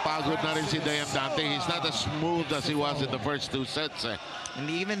 no, may pagod na rin si Dayandante. He's not as smooth as he was in the first 2 sets. And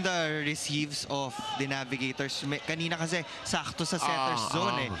even the receives of the Navigators, kanina kasi sakto sa setter's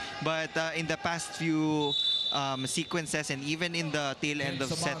zone eh. But in the past few sequences and even in the tail end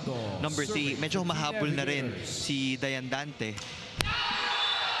of set number 3, medyo mahabol na rin si Dayandante.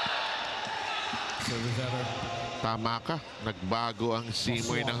 Tama ka. Nagbago ang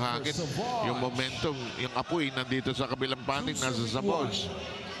simoy ng hangin. Yung momentum, yung apoy nandito sa kabilang panig, nasa Savouge.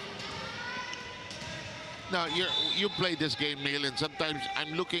 Now, you play this game, Neil, and sometimes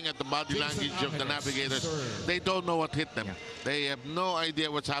I'm looking at the body language of the navigators. They don't know what hit them. They have no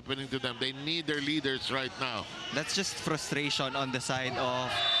idea what's happening to them. They need their leaders right now. That's just frustration on the side of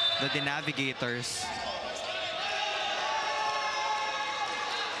the navigators.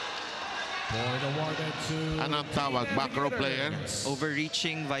 Anong tawag? Back row player?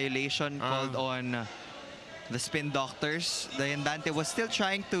 Overreaching violation called on the Spin Doctors. Dayandante was still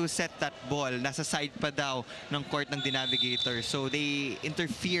trying to set that ball. Nasa side pa daw ng court ng Navigator. So they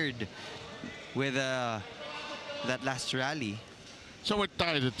interfered with that last rally. So we're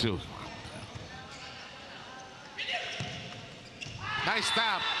tied at 2. Nice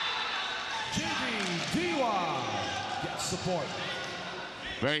tap. Diwa gets support.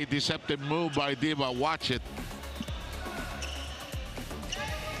 Very deceptive move by Diva. Watch it.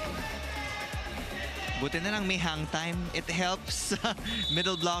 Buti na lang may hang time. It helps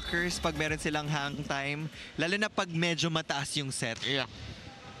middle blockers pag meron silang hang time. Lalo na pag medyo mataas yung set. Yeah.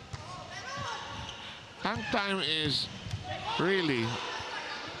 Hang time is really,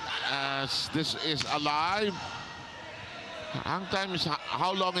 as this is alive, hang time is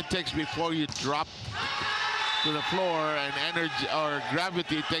how long it takes before you drop to the floor and energy or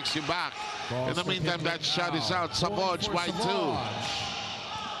gravity takes you back. In the meantime, that shot is out. Savouge by 2.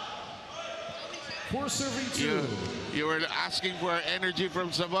 For serving 2. You were asking for energy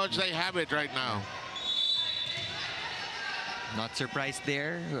from Savouge. They have it right now. Not surprised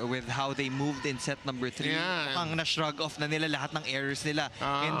there with how they moved in set number 3. Yeah. Mukhang na-shrug off na nila lahat ng errors nila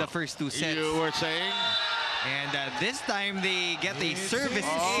in the first 2 sets. You were saying? And this time they get a service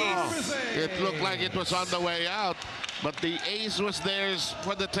ace. It looked like it was on the way out, but the ace was theirs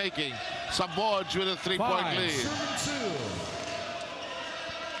for the taking. Savouge with a 3-point lead.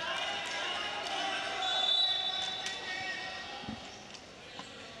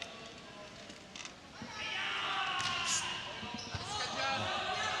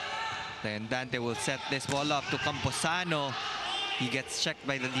 Then Dante will set this ball up to Camposano. He gets checked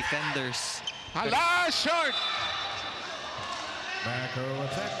by the defenders. Hala, short! Back row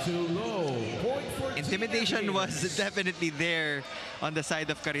attack too low. Point for Intimidation was definitely there on the side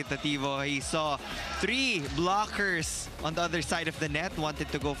of Caritativo. He saw 3 blockers on the other side of the net,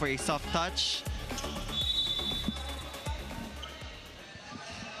 wanted to go for a soft touch.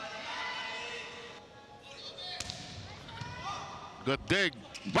 Good dig.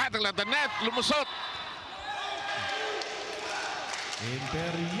 Battle at the net. Lumusot.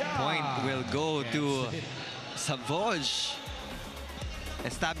 Point will go to Savouge,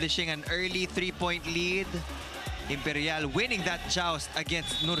 establishing an early 3-point lead. Imperial winning that joust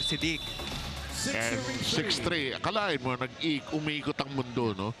against Nur Siddiq. And 6-3. Akalain mo, umikot ang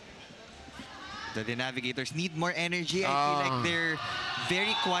mundo, no? The Navigators need more energy. I feel like they're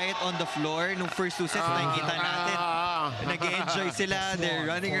very quiet on the floor. Nung first 2 sets, nakikita natin. Nag-enjoy sila. They're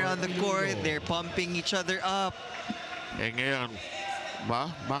running around the court. They're pumping each other up. Eh ngayon,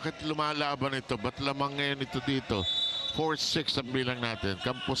 bakit lumalaban ito? Ba't lamang ngayon ito dito? 4-6 ang bilang natin.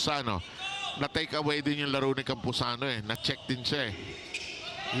 Camposano. Na-take away din yung laro ni Camposano eh. Na-check din siya eh.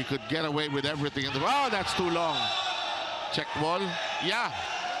 He could get away with everything. Oh, that's too long. Check ball. Yeah.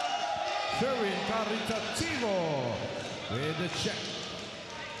 Sherwin Caritativo with the check.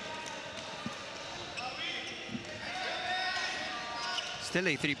 Still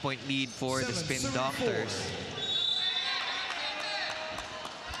a 3-point lead for the Spin Doctors.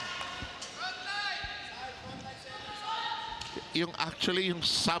 Actually, yung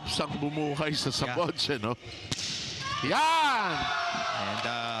subs ang bumuhay sa Savouge, no? Yan!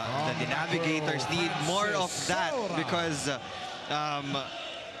 And the Navigators need more of that because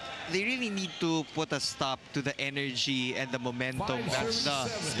they really need to put a stop to the energy and the momentum of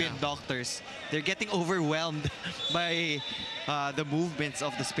the Spin Doctors. They're getting overwhelmed by the movements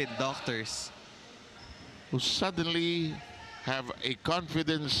of the Spin Doctors. Who suddenly have a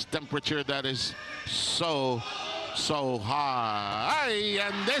confidence temperature that is so high.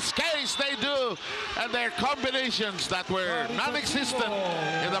 In this case, they do. And their combinations that were non-existent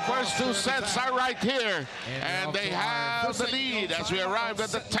in the first 2 sets are right here. And they have the lead as we arrive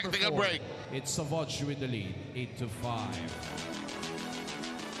at the technical break. It's Savouge with the lead, 8-5.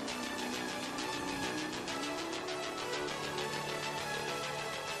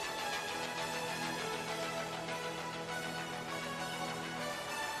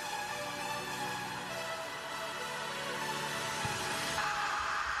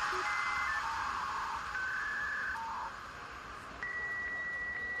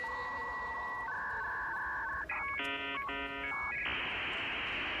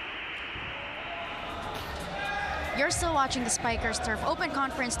 You're still watching the Spikers Turf Open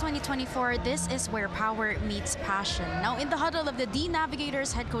Conference 2024. This is where power meets passion. Now, in the huddle of the D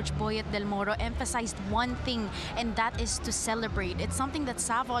Navigators, head coach Boyet Del Moro emphasized one thing, and that is to celebrate. It's something that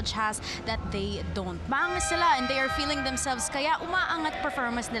Savouge has that they don't. Maangas sila and they are feeling themselves, kaya umaangat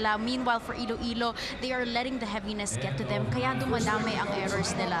performance nila. Meanwhile, for Iloilo, they are letting the heaviness get to them, kaya dumadami ang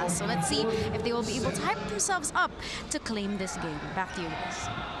errors nila. So let's see if they will be able to hype themselves up to claim this game. Back to you guys.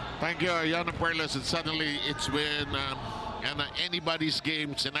 Thank you, Yana Perles. And suddenly it's been an anybody's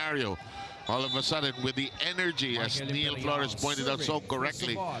game scenario. All of a sudden, with the energy, as Neil Flores pointed out so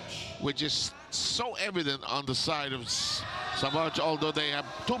correctly, which is so evident on the side of Savouge, although they have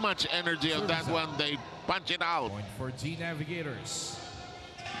too much energy on that one, they punch it out. Point for D Navigators.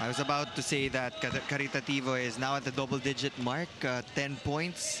 I was about to say that Caritativo is now at the double-digit mark, 10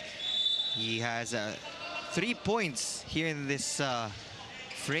 points. He has 3 points here in this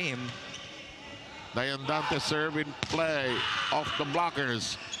frame. Diandante serve in play off the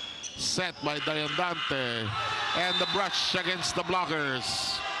blockers. Set by Diandante. And the brush against the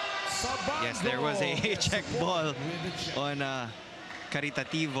blockers. Yes, there was a check ball on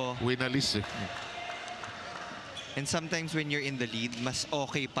Caritativo. Winalis. And sometimes when you're in the lead, mas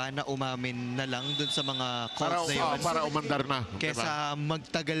okay pa na umamin na lang dun sa mga calls na yun. Para umandar na. Kesa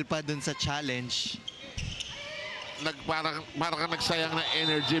magtagal pa dun sa challenge. Parang ka nagsayang na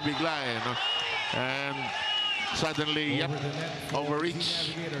energy bigla eh, no? And suddenly, yep,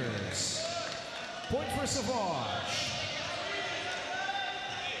 overreach. Point for Savouge.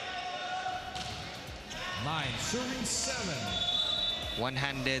 9, serving 7.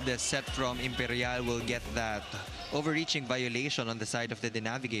 One-handed set from Imperial will get that overreaching violation on the side of the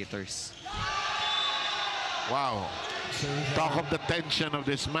Navigators. Wow. Talk of the tension of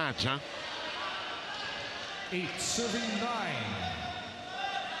this match, huh? 8, serving 9.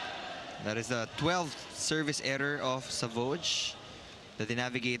 That is the 12th service error of Savouge. The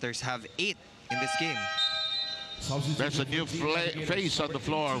Navigators have 8 in this game. There's a new face on the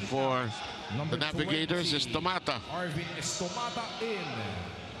floor for the Navigators. Is Tomata. Arvin Estomata in.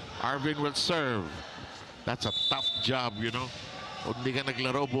 Arvin will serve. That's a tough job, you know. Kung hindi ka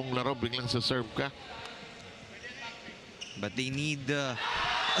naglaro, buong laro, biglang sa serve ka. But they need a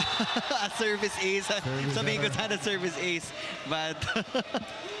service ace. Sabihin ko sana service ace. But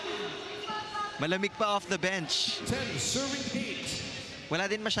malamig pa off the bench. 10, serving 8. Wala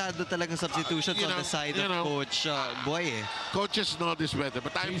din masyado talagang substitutions on the side of Coach Boy. Coaches know this better,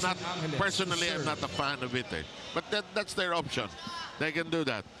 but I'm not, personally, I'm not a fan of it. But that's their option. They can do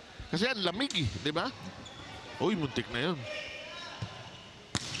that. Kasi yan, lamig eh, di ba? Uy, muntik na yun.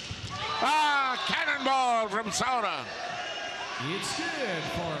 Cannonball from Saura. It's good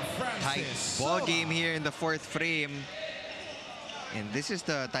for Francis. Tight ball game here in the 4th frame. And this is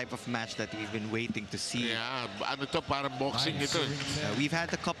the type of match that we've been waiting to see. Yeah, ano to, parang boxing ito. We've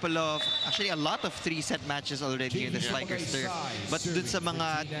had a couple of, actually a lot of 3-set matches already in the Spikers Turf. But dun sa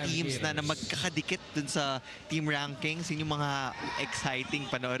mga teams na magkakadikit dun sa team rankings, yun yung mga exciting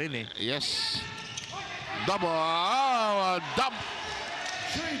panoorin eh. Yes. Double, dump.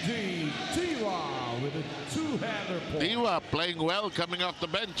 JD Diwa with a 2-hander point. Diwa playing well, coming off the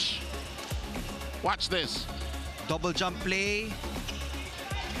bench. Watch this. Double jump play.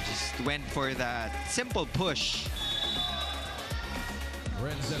 Just went for that simple push.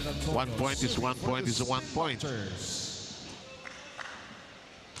 1 point is 1 point is 1 point.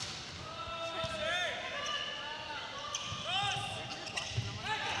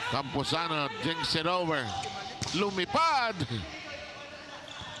 Camposano jinks it over. Lumipad.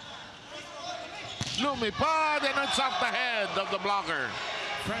 Lumipad, and it's off the head of the blocker.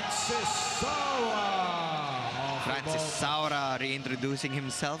 Francis Saura. Francis Saura reintroducing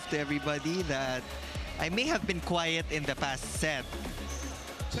himself to everybody that I may have been quiet in the past set,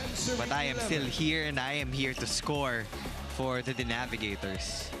 but I am still here and I am here to score for the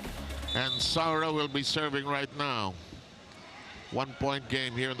Navigators. And Saura will be serving right now. 1 point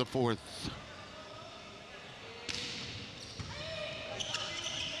game here in the 4th.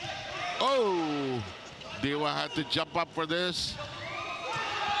 Oh, Diwa had to jump up for this.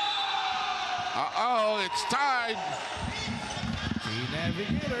 Uh-oh, it's tied. The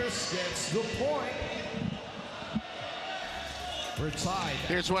Navigators gets the point. We're tied.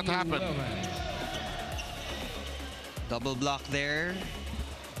 Here's what happened. Double block there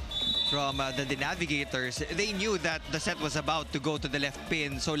from the Navigators. They knew that the set was about to go to the left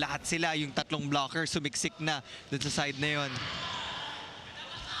pin, so lahat sila, yung tatlong blockers, sumiksik na dun sa side na yun.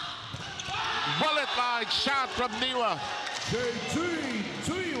 Bullet-like shot from Diwa.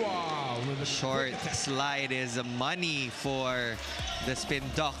 Short slide is money for the Spin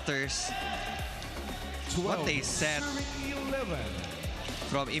Doctors. What a set Serving 11.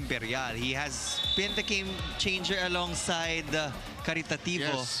 from Imperial. He has been the game changer alongside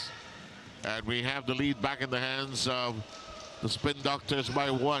Caritativo. Yes. And we have the lead back in the hands of the Spin Doctors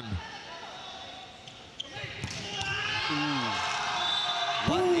by 1.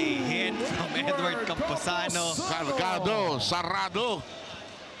 What a hit from Edward Camposano. Cargado, Sarado.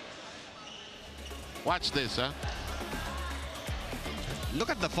 Watch this, huh? Look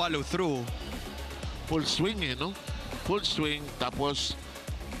at the follow through. Full swing, you know? Full swing, tapos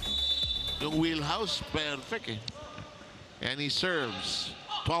yung wheelhouse, perfect, eh. And he serves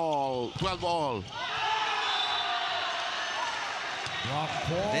 12 all.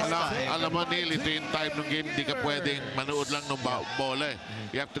 This time. Alam mo, Neil, ito yung time ng game, hindi ka pwedeng manood lang ng bola, eh.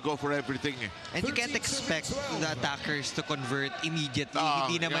 You have to go for everything, eh. And you can't expect the attackers to convert immediately.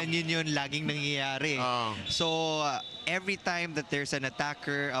 Hindi naman yun laging nangyayari. So, every time that there's an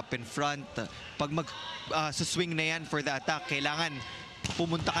attacker up in front, pag mag-swing na yan for the attack, kailangan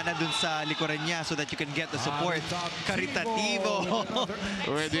pumunta ka na dun sa likuran niya so that you can get the support. Caritativo.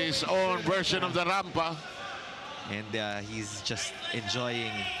 With his own version of the rampa. And he's just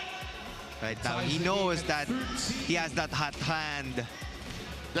enjoying right now. He knows that he has that hot hand.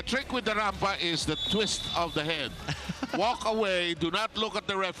 The trick with the rampa is the twist of the head. Walk away, do not look at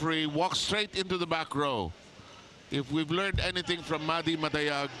the referee, walk straight into the back row. If we've learned anything from Madi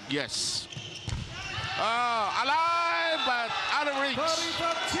Madayag, yes. Alive, but out of reach.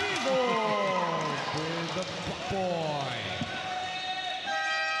 Caritativo with the point.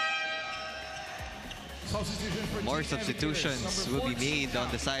 More substitutions will be made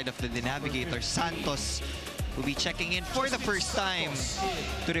on the side of the Navigator. Santos will be checking in for the first time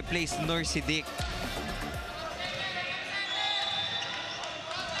to replace Norsidic.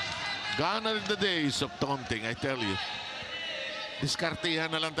 Gone are the days of taunting, I tell you. Diskartihan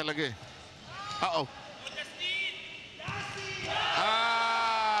na lang talaga, eh. Uh-oh.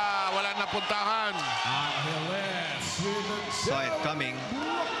 Wala na puntahan. Saw it coming.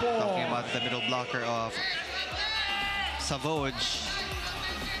 Talking about the middle blocker of Savouge.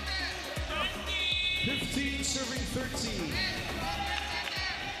 15 serving 13.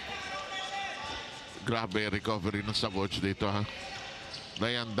 Grabe recovery ng Savouge dito, ha.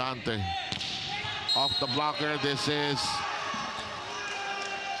 Dayan Dante. Off the blocker, this is...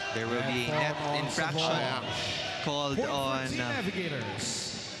 There will be net infraction called on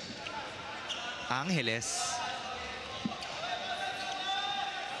Angeles.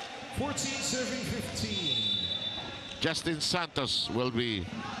 14 serving 15. Justin Santos will be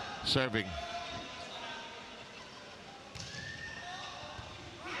serving.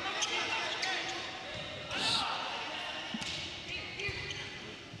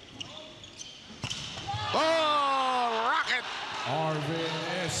 Rocket! Arvin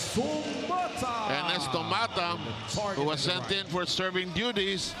Estomata. And Estomata, who was sent in for serving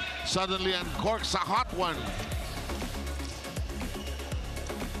duties, suddenly uncorks a hot one.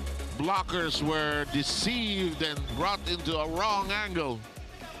 Blockers were deceived and brought into a wrong angle.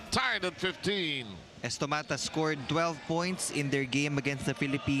 Tied at 15. Estomata scored 12 points in their game against the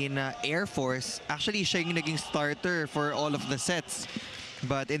Philippine Air Force. Actually, siya yung naging starter for all of the sets.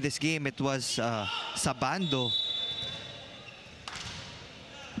 But in this game, it was Sabando.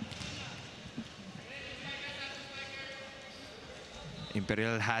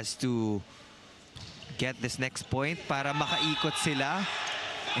 Imperial has to get this next point para makaikot sila.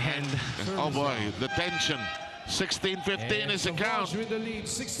 And oh boy, the tension. 16-15 is the count.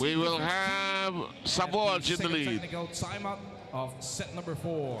 We will have Savouge in the lead. Technical timeout of set number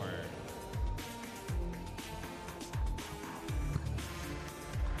 4.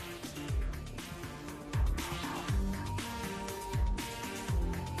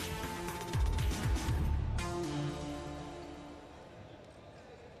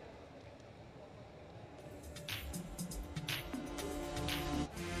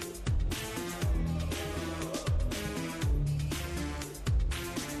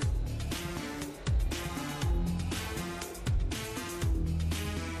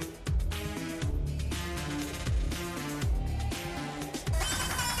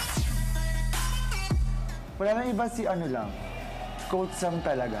 Wala nang iba si ano lang, Coach Sam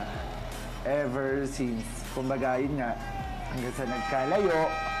talaga. Ever since, kumbaga yun nga, hanggang sa nagkalayo,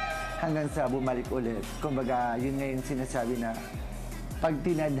 hanggang sa bumalik ulit. Kumbaga yun nga yung sinasabi na, pag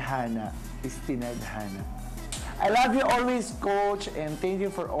tinadhana is tinadhana. I love you always, Coach, and thank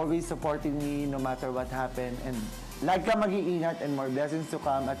you for always supporting me no matter what happened. And lagi ka mag-iingat and more blessings to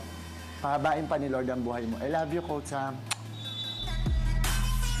come at pahabain pa ni Lord ang buhay mo. I love you, Coach Sam.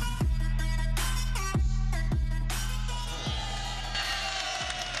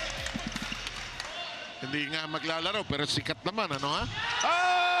 Hindi nga maglalaro, pero sikat naman, ano ha?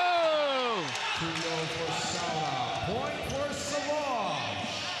 Oh! Point for Savouge.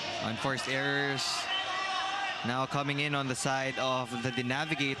 Unforced errors now coming in on the side of the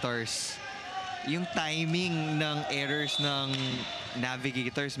Navigators. Yung timing ng errors ng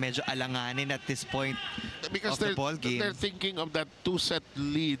Navigators medyo alanganin at this point because of the ball game. They're thinking of that 2-set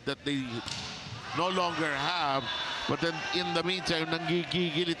lead that they no longer have. But then in the meantime,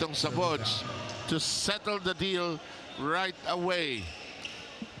 nanggigigil itong Savouge to settle the deal right away.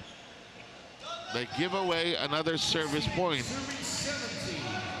 They give away another service point.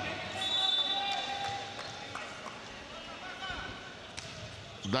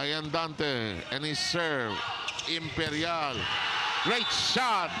 Diane Dante and his serve. Imperial. Great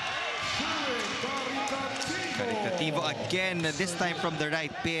shot. Caritativo again, this time from the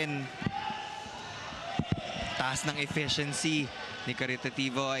right pin. Taas ng efficiency ni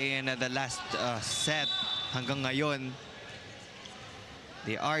Caritativo in the last set hanggang ngayon.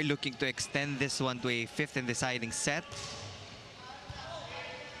 They are looking to extend this one to a 5th and deciding set.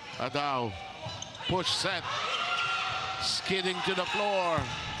 Adao. Push set. Skidding to the floor.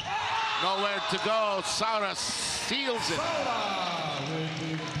 Nowhere to go. Saura seals it.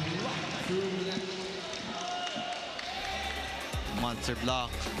 Monster block.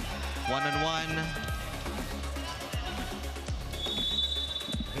 1-on-1.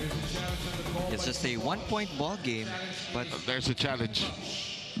 It's just a 1-point ball game, but there's a challenge.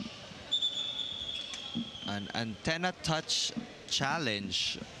 An antenna touch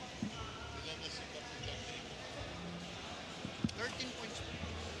challenge. 13 points.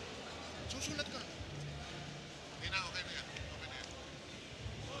 Susulat ka. Okay na, okay na yan. Okay na yan.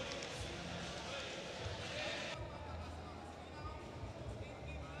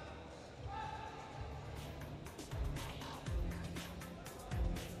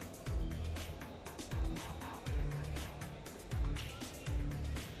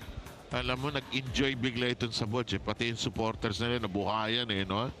 Alam mo, nag-enjoy bigla itong Savouge. Pati yung supporters nila nabuhayan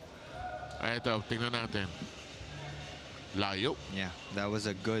no? Ay, ito, tingnan natin. Layo. Yeah, that was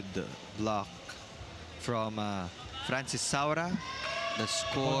a good block from Francis Saura. The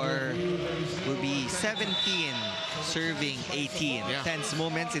score will be 17, serving 18. Yeah. Tense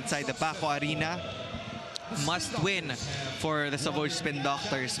moments inside the Paco Arena. Must win for the Savouge Spin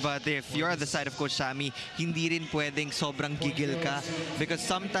Doctors. But if you're on the side of Coach Sammy, hindi rin pwedeng sobrang gigil ka. Because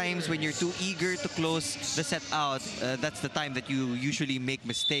sometimes when you're too eager to close the set out, that's the time that you usually make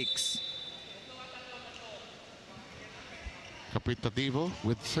mistakes. Capitativo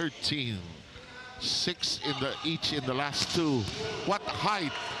with 13. 6 each in the last 2. What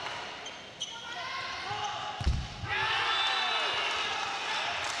height!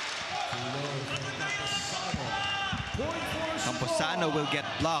 Camposano will get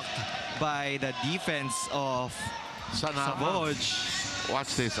blocked by the defense of Savouge.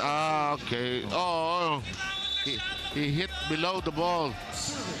 Watch this. Ah, okay. Oh, he hit below the ball.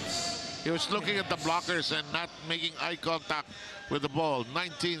 He was looking at the blockers and not making eye contact with the ball.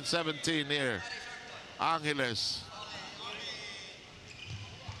 19-17 here. Angeles.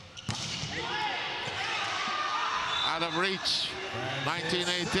 Out of reach.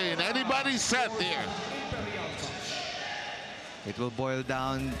 19-18. Anybody set here? It will boil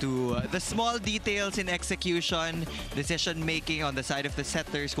down to the small details in execution, decision-making on the side of the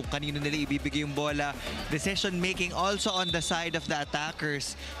setters, kung kanino nila ibibigay yung bola, decision-making also on the side of the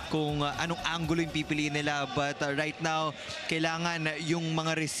attackers, kung anong angulo yung pipiliin nila. But right now, kailangan yung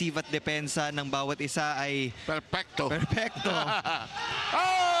mga receive at depensa ng bawat isa ay perfecto.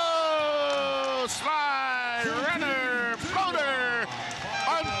 Oh! Slide! Runner! Floater!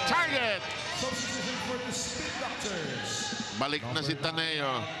 On target! Balik na si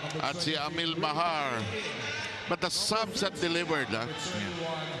Taneo at si Amil Bahar. But the subs have delivered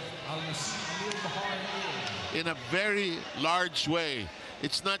in a very large way.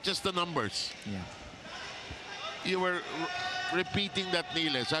 It's not just the numbers. Yeah. You were repeating that,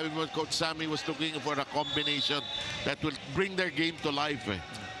 Nile. Sabi mo, Coach Sammy was looking for a combination that will bring their game to life.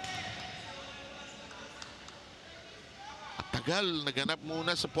 At tagal, naganap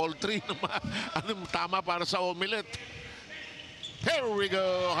muna sa poultry. Anong tama para sa omelette? Here we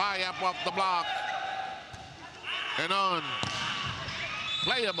go, high up off the block. And on.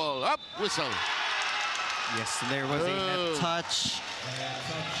 Playable, up, whistle. Yes, there was a net touch.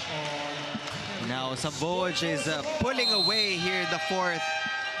 Now Savouge is pulling away here in the 4th.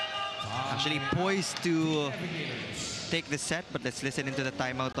 Actually poised to take the set, but let's listen into the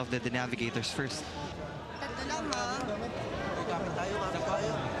timeout of the Navigators first.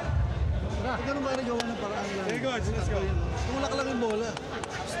 Ganun ba rin gawa ng paraan lang? Hey, guys, let's go. Tumulak lang yung bola.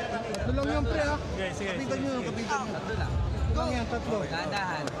 Ito lang lang, pre, ha? Sige. Kapitan nyo. Tatlo lang. Ikaw yan, tatlo.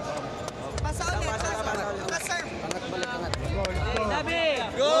 Dahan-dahan. Pasa ulit. Paserve. Labi!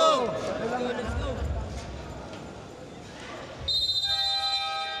 Go! Let's go.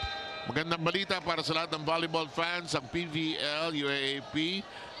 Magandang balita para sa lahat ng volleyball fans. Ang PVL UAAP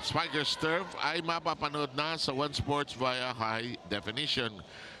Spikers Turf ay mapapanood na sa One Sports via high definition.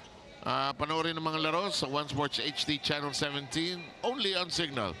 Panoorin ang mga laro sa One Sports HD Channel 17 only on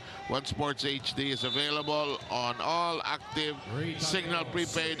Signal. One Sports HD is available on all active Signal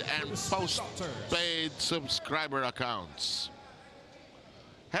prepaid and postpaid subscriber accounts.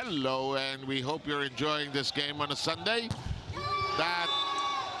 Hello, and we hope you're enjoying this game on a Sunday. That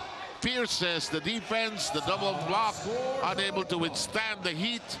pierces the defense, the double block, unable to withstand the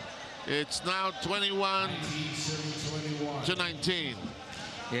heat. It's now 21 to 19.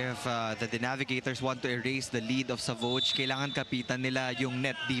 If the Navigators want to erase the lead of Savouge, kailangan kapitan nila yung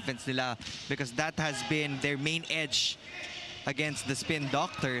net defense nila because that has been their main edge against the Spin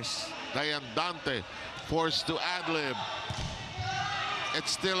Doctors. Diane Dante forced to ad-lib.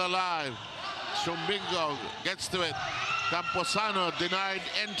 It's still alive. Chumbingo gets to it. Camposano denied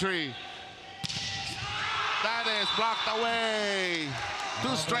entry. That is blocked away.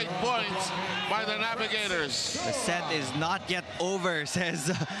 2 straight points by the Navigators. The set is not yet over,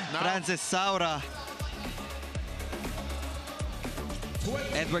 says Francis Saura.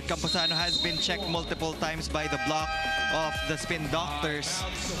 Edward Camposano has been checked multiple times by the block of the Spin Doctors.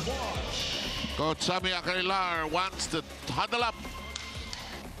 Coach Sammy Acrilar wants to huddle up.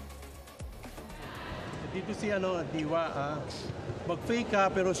 Dito si Diwa, mag-fake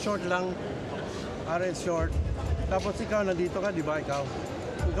ka pero short lang, aren't short. Tapos ikaw nandito ka, di ba ikaw?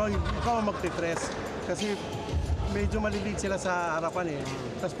 Ikaw ang magtitres kasi medyo malilig sila sa harapan eh.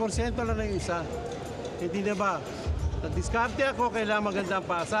 Tapos porsyento lang yung isa. Hindi na ba? Nag-discarte ako, kailangan magandang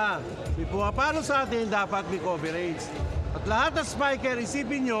pasa. May pumapalo sa atin, dapat may coverage. At lahat ng spiker,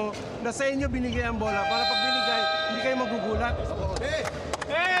 isipin nyo na sa inyo binigay ang bola para pag binigay, hindi kayo magugulat.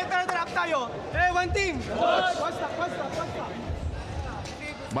 Trap tayo! One team! Basta.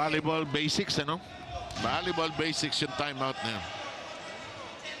 Volleyball basics, ano? Volleyball basics yung timeout na yun.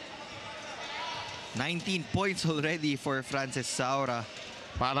 19 points already for Francis Saura.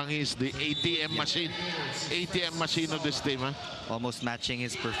 Parang he's the ATM machine. ATM machine of this team, huh? Almost matching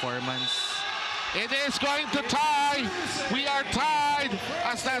his performance. It is going to tie. We are tied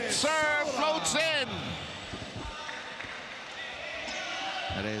as that serve floats in.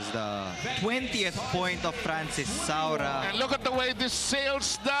 That is the 20th point of Francis Saura. And look at the way this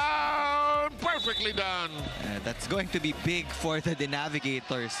sails down. Perfectly done. That's going to be big for the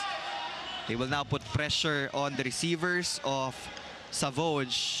Navigators. They will now put pressure on the receivers of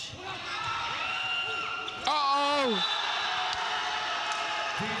Savouge. Uh-oh!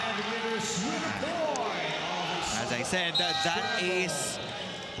 As I said, that is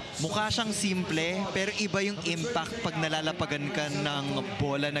mukha siyang simple, pero iba yung impact pag nalalapagan ka ng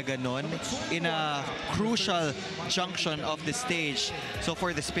bola na ganon in a crucial junction of the stage. So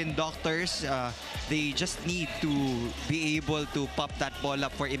for the Spin Doctors, they just need to be able to pop that ball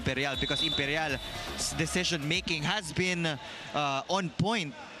up for Imperial because Imperial's decision-making has been on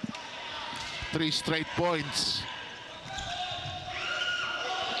point. 3 straight points.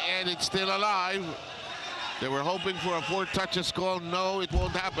 And it's still alive. They were hoping for a 4 touches call. No, it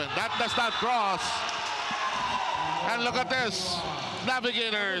won't happen. That does not cross. And look at this.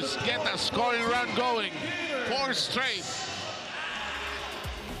 Navigators get a scoring run going. 4 straight.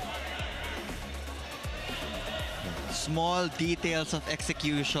 Small details of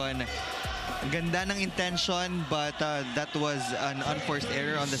execution. Ganda ng intention, but that was an unforced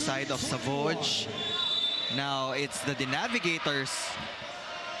error on the side of Savouge. Now it's the Navigators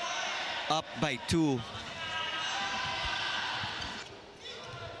up by 2.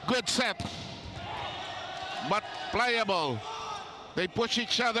 Good set, but playable. They push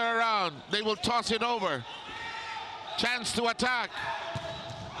each other around. They will toss it over. Chance to attack.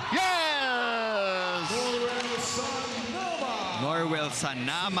 Yes! Norwell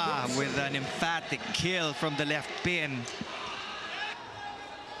Sanama with an emphatic kill from the left pin.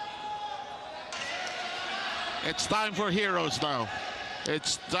 It's time for heroes now.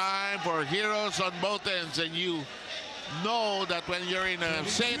 It's time for heroes on both ends, and you know that when you're in a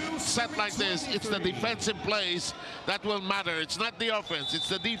set like this, it's the defensive plays that will matter. It's not the offense, it's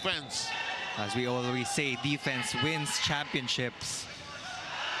the defense. As we always say, defense wins championships.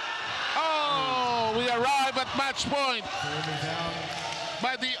 Oh, we arrive at match point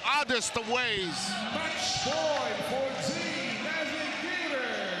by the oddest of ways. Match point for the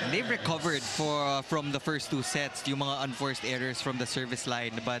Navigators. They've recovered from the first 2 sets, yung mga unforced errors from the service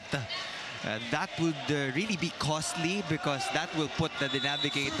line, but That would really be costly because that will put the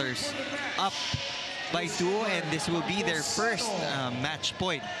Navigators up by 2, and this will be their first match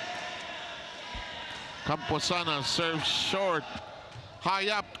point. Camposana serves short, high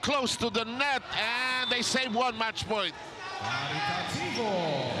up, close to the net, and they save 1 match point.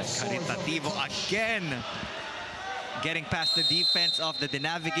 Caritativo again. Getting past the defense of the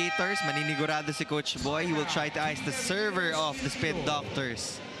Navigators. Maninigurado si Coach Boy. He will try to ice the server of the Spin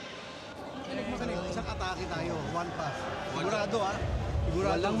Doctors. Isang atake tayo, 1 pass. Sigurado ha?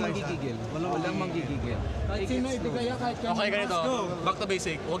 Sigurado. Walang manggigigil. Walang manggigigil. Kahit sino ibigaya, kahit kanya. Okay, ganito. Back to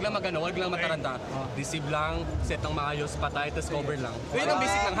basic. Huwag lang magano, huwag lang mataranta. Receive lang, set ng maayos, patay, tapos cover lang. Yun ang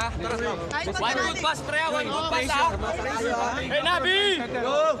basic lang, ha? One good pass, pre. One good pass, ha? Hey, Nabi!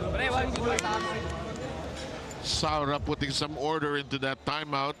 Go! Pre, one good pass, ha? Saura putting some order into that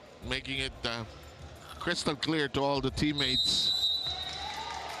timeout, making it crystal clear to all the teammates.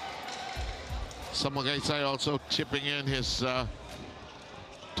 Samagaysay also chipping in his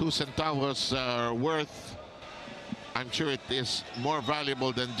 2 centavos worth. I'm sure it is more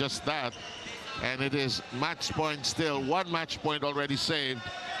valuable than just that. And it is match point still. 1 match point already saved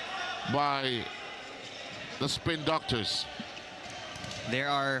by the Spin Doctors. There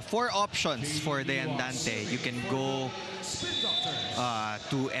are 4 options for the Andante. You can go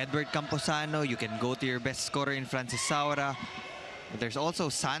to Edward Camposano. You can go to your best scorer in Francis Saura. There's also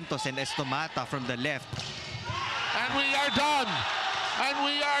Santos and Estomata from the left. And we are done. And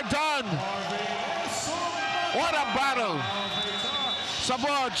we are done. What a battle.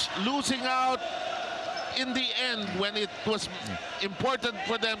 Savouge losing out in the end when it was important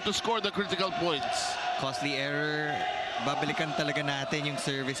for them to score the critical points. Costly error. Babalikan talaga natin yung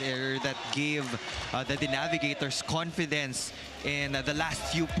service error that gave the Navigators confidence in the last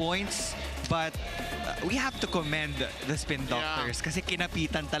few points. But we have to commend the Spin Doctors kasi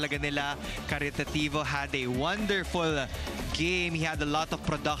kinapitan talaga nila. Caritativo had a wonderful game. He had a lot of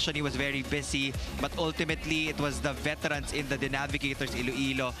production. He was very busy. But ultimately, it was the veterans in the Navigators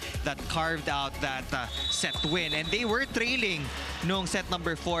Iloilo that carved out that set win. And they were trailing nung set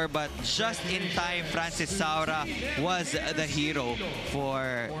number 4. But just in time, Francis Saura was the hero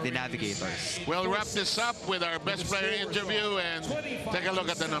for the Navigators. We'll wrap this up with our best player interview and take a look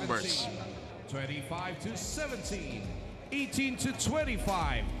at the numbers. 25 to 17, 18 to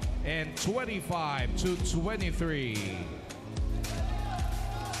 25, and 25 to 23.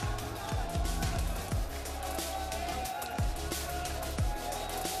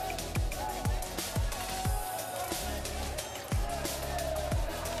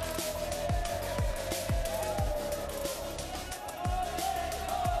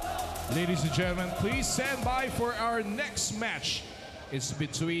 Ladies and gentlemen, please stand by for our next match. It's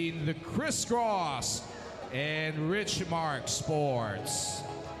between the Crisscross and Richmark Sports.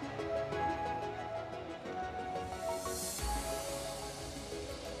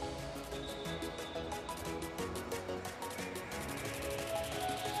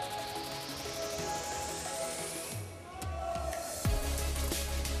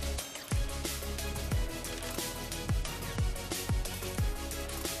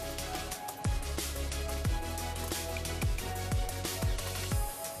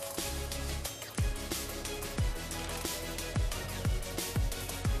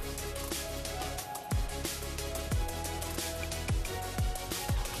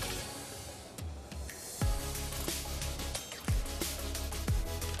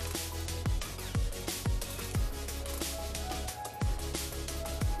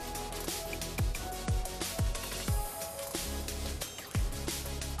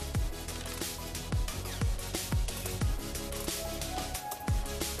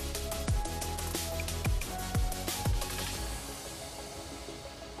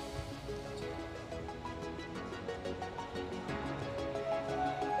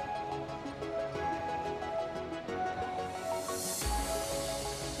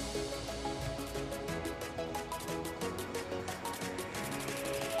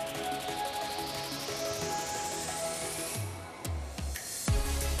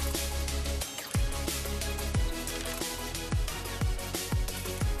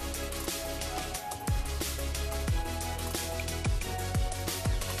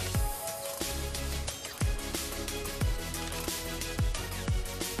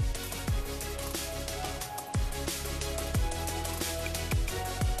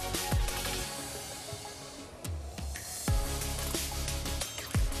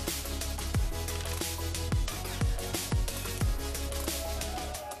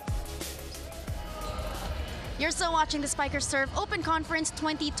 You're still watching the Spikers Serve Open Conference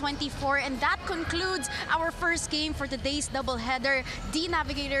 2024, and that concludes our first game for today's doubleheader. D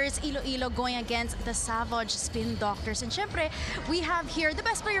Navigators Iloilo going against the Savouge Spin Doctors. And syempre, we have here the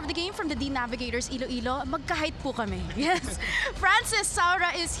best player of the game from the D Navigators Iloilo. Magka-height po kami. Yes. Francis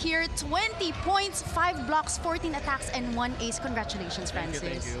Saura is here. 20 points, 5 blocks, 14 attacks, and 1 ace. Congratulations, Francis.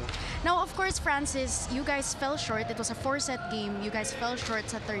 Thank you. Now, of course, Francis, you guys fell short. It was a 4-set game. You guys fell short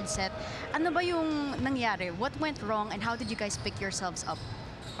sa third set. Ano ba yung nangyari? What went wrong and how did you guys pick yourselves up?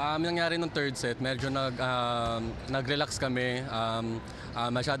 Nangyari nung third set, medyo nag-relax kami,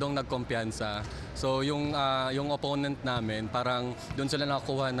 masyadong nagkumpiyansa. So yung opponent namin, parang doon sila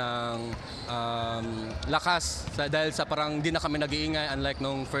nakakuha ng lakas dahil sa parang di na kami nag-iingay unlike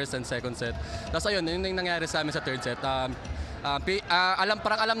nung first and second set. Tapos ayun, yun yung nangyari sa amin sa third set.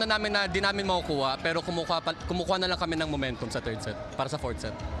 Alam na namin na di namin makukuha, pero kumukuha na lang kami ng momentum sa third set para sa fourth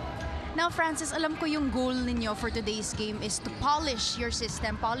set. Now, Francis, alam ko yung goal ninyo for today's game is to polish your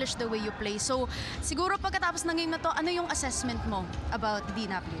system, polish the way you play. So, siguro pagkatapos ng game na to, ano yung assessment mo about the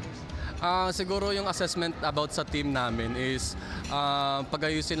Navigators? Siguro yung assessment about sa team namin is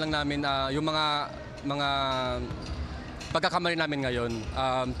pag-ayusin lang namin yung mga pagkakamali namin ngayon.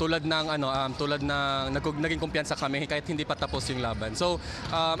 Tulad ng naging kumpiyansa kami kahit hindi pa tapos yung laban. So,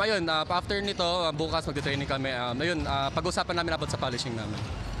 ayun, after nito, bukas magte-training kami. Pag-usapan namin about sa polishing namin.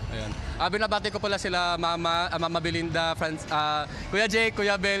 Ayan. Binabati ko pala sila Mama Belinda, Kuya Jake,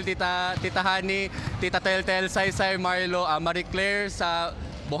 Kuya Bel, Tita Hani, Tita Teltel, Saysay, Marlo, Marie Claire sa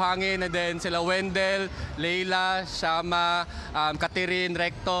Buhangin, and then sila Wendell, Leila, Shama, Catherine,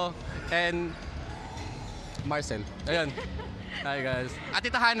 Recto, and Marcel. Ayun. Hi guys. At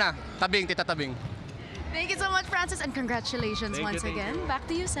Tita Hana, Tita Tabing. Thank you so much, Francis, and congratulations once again. Back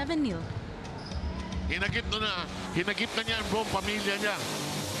to you, 7-0. Hinagip na niya ang buong pamilya niya.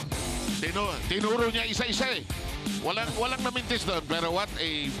 Tinuro niya isa-isa eh. Walang namintis doon, pero what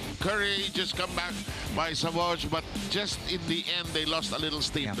a courageous comeback by Savouge, but just in the end they lost a little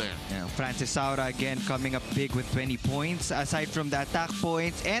steam there. Yeah. Francis Saura again coming up big with 20 points. Aside from the attack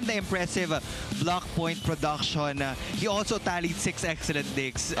points and the impressive block point production, he also tallied 6 excellent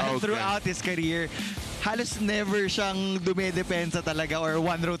digs throughout his career. Halos never siyang dumedepensa talaga or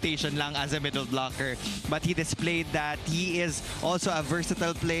one rotation lang as a middle blocker. But he displayed that he is also a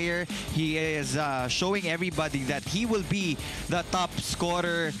versatile player. He is showing everybody that he will be the top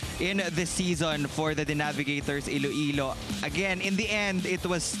scorer in this season for the Navigators Iloilo. Again, in the end, it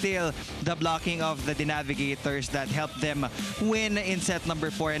was still the blocking of the Navigators that helped them win in set number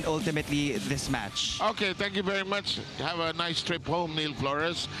 4 and ultimately this match. Okay, thank you very much. Have a nice trip home, Neil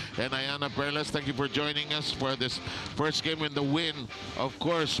Flores and Ayana Perlas. Thank you for joining us for this first game in the win, of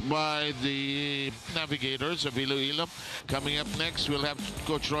course, by the Navigators of Iloilo. Coming up next, we'll have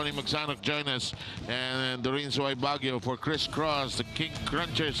Coach Ronnie Magsanok join us, and Doreen Zoy Baguio for Chris Cross, the King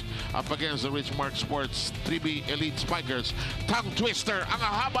Crunchers up against the Rich Mark Sports 3B Elite Spikers. Tongue Twister, ang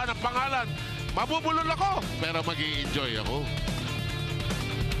haba ng pangalan. Mabubulol ako, pero mag-i-enjoy ako.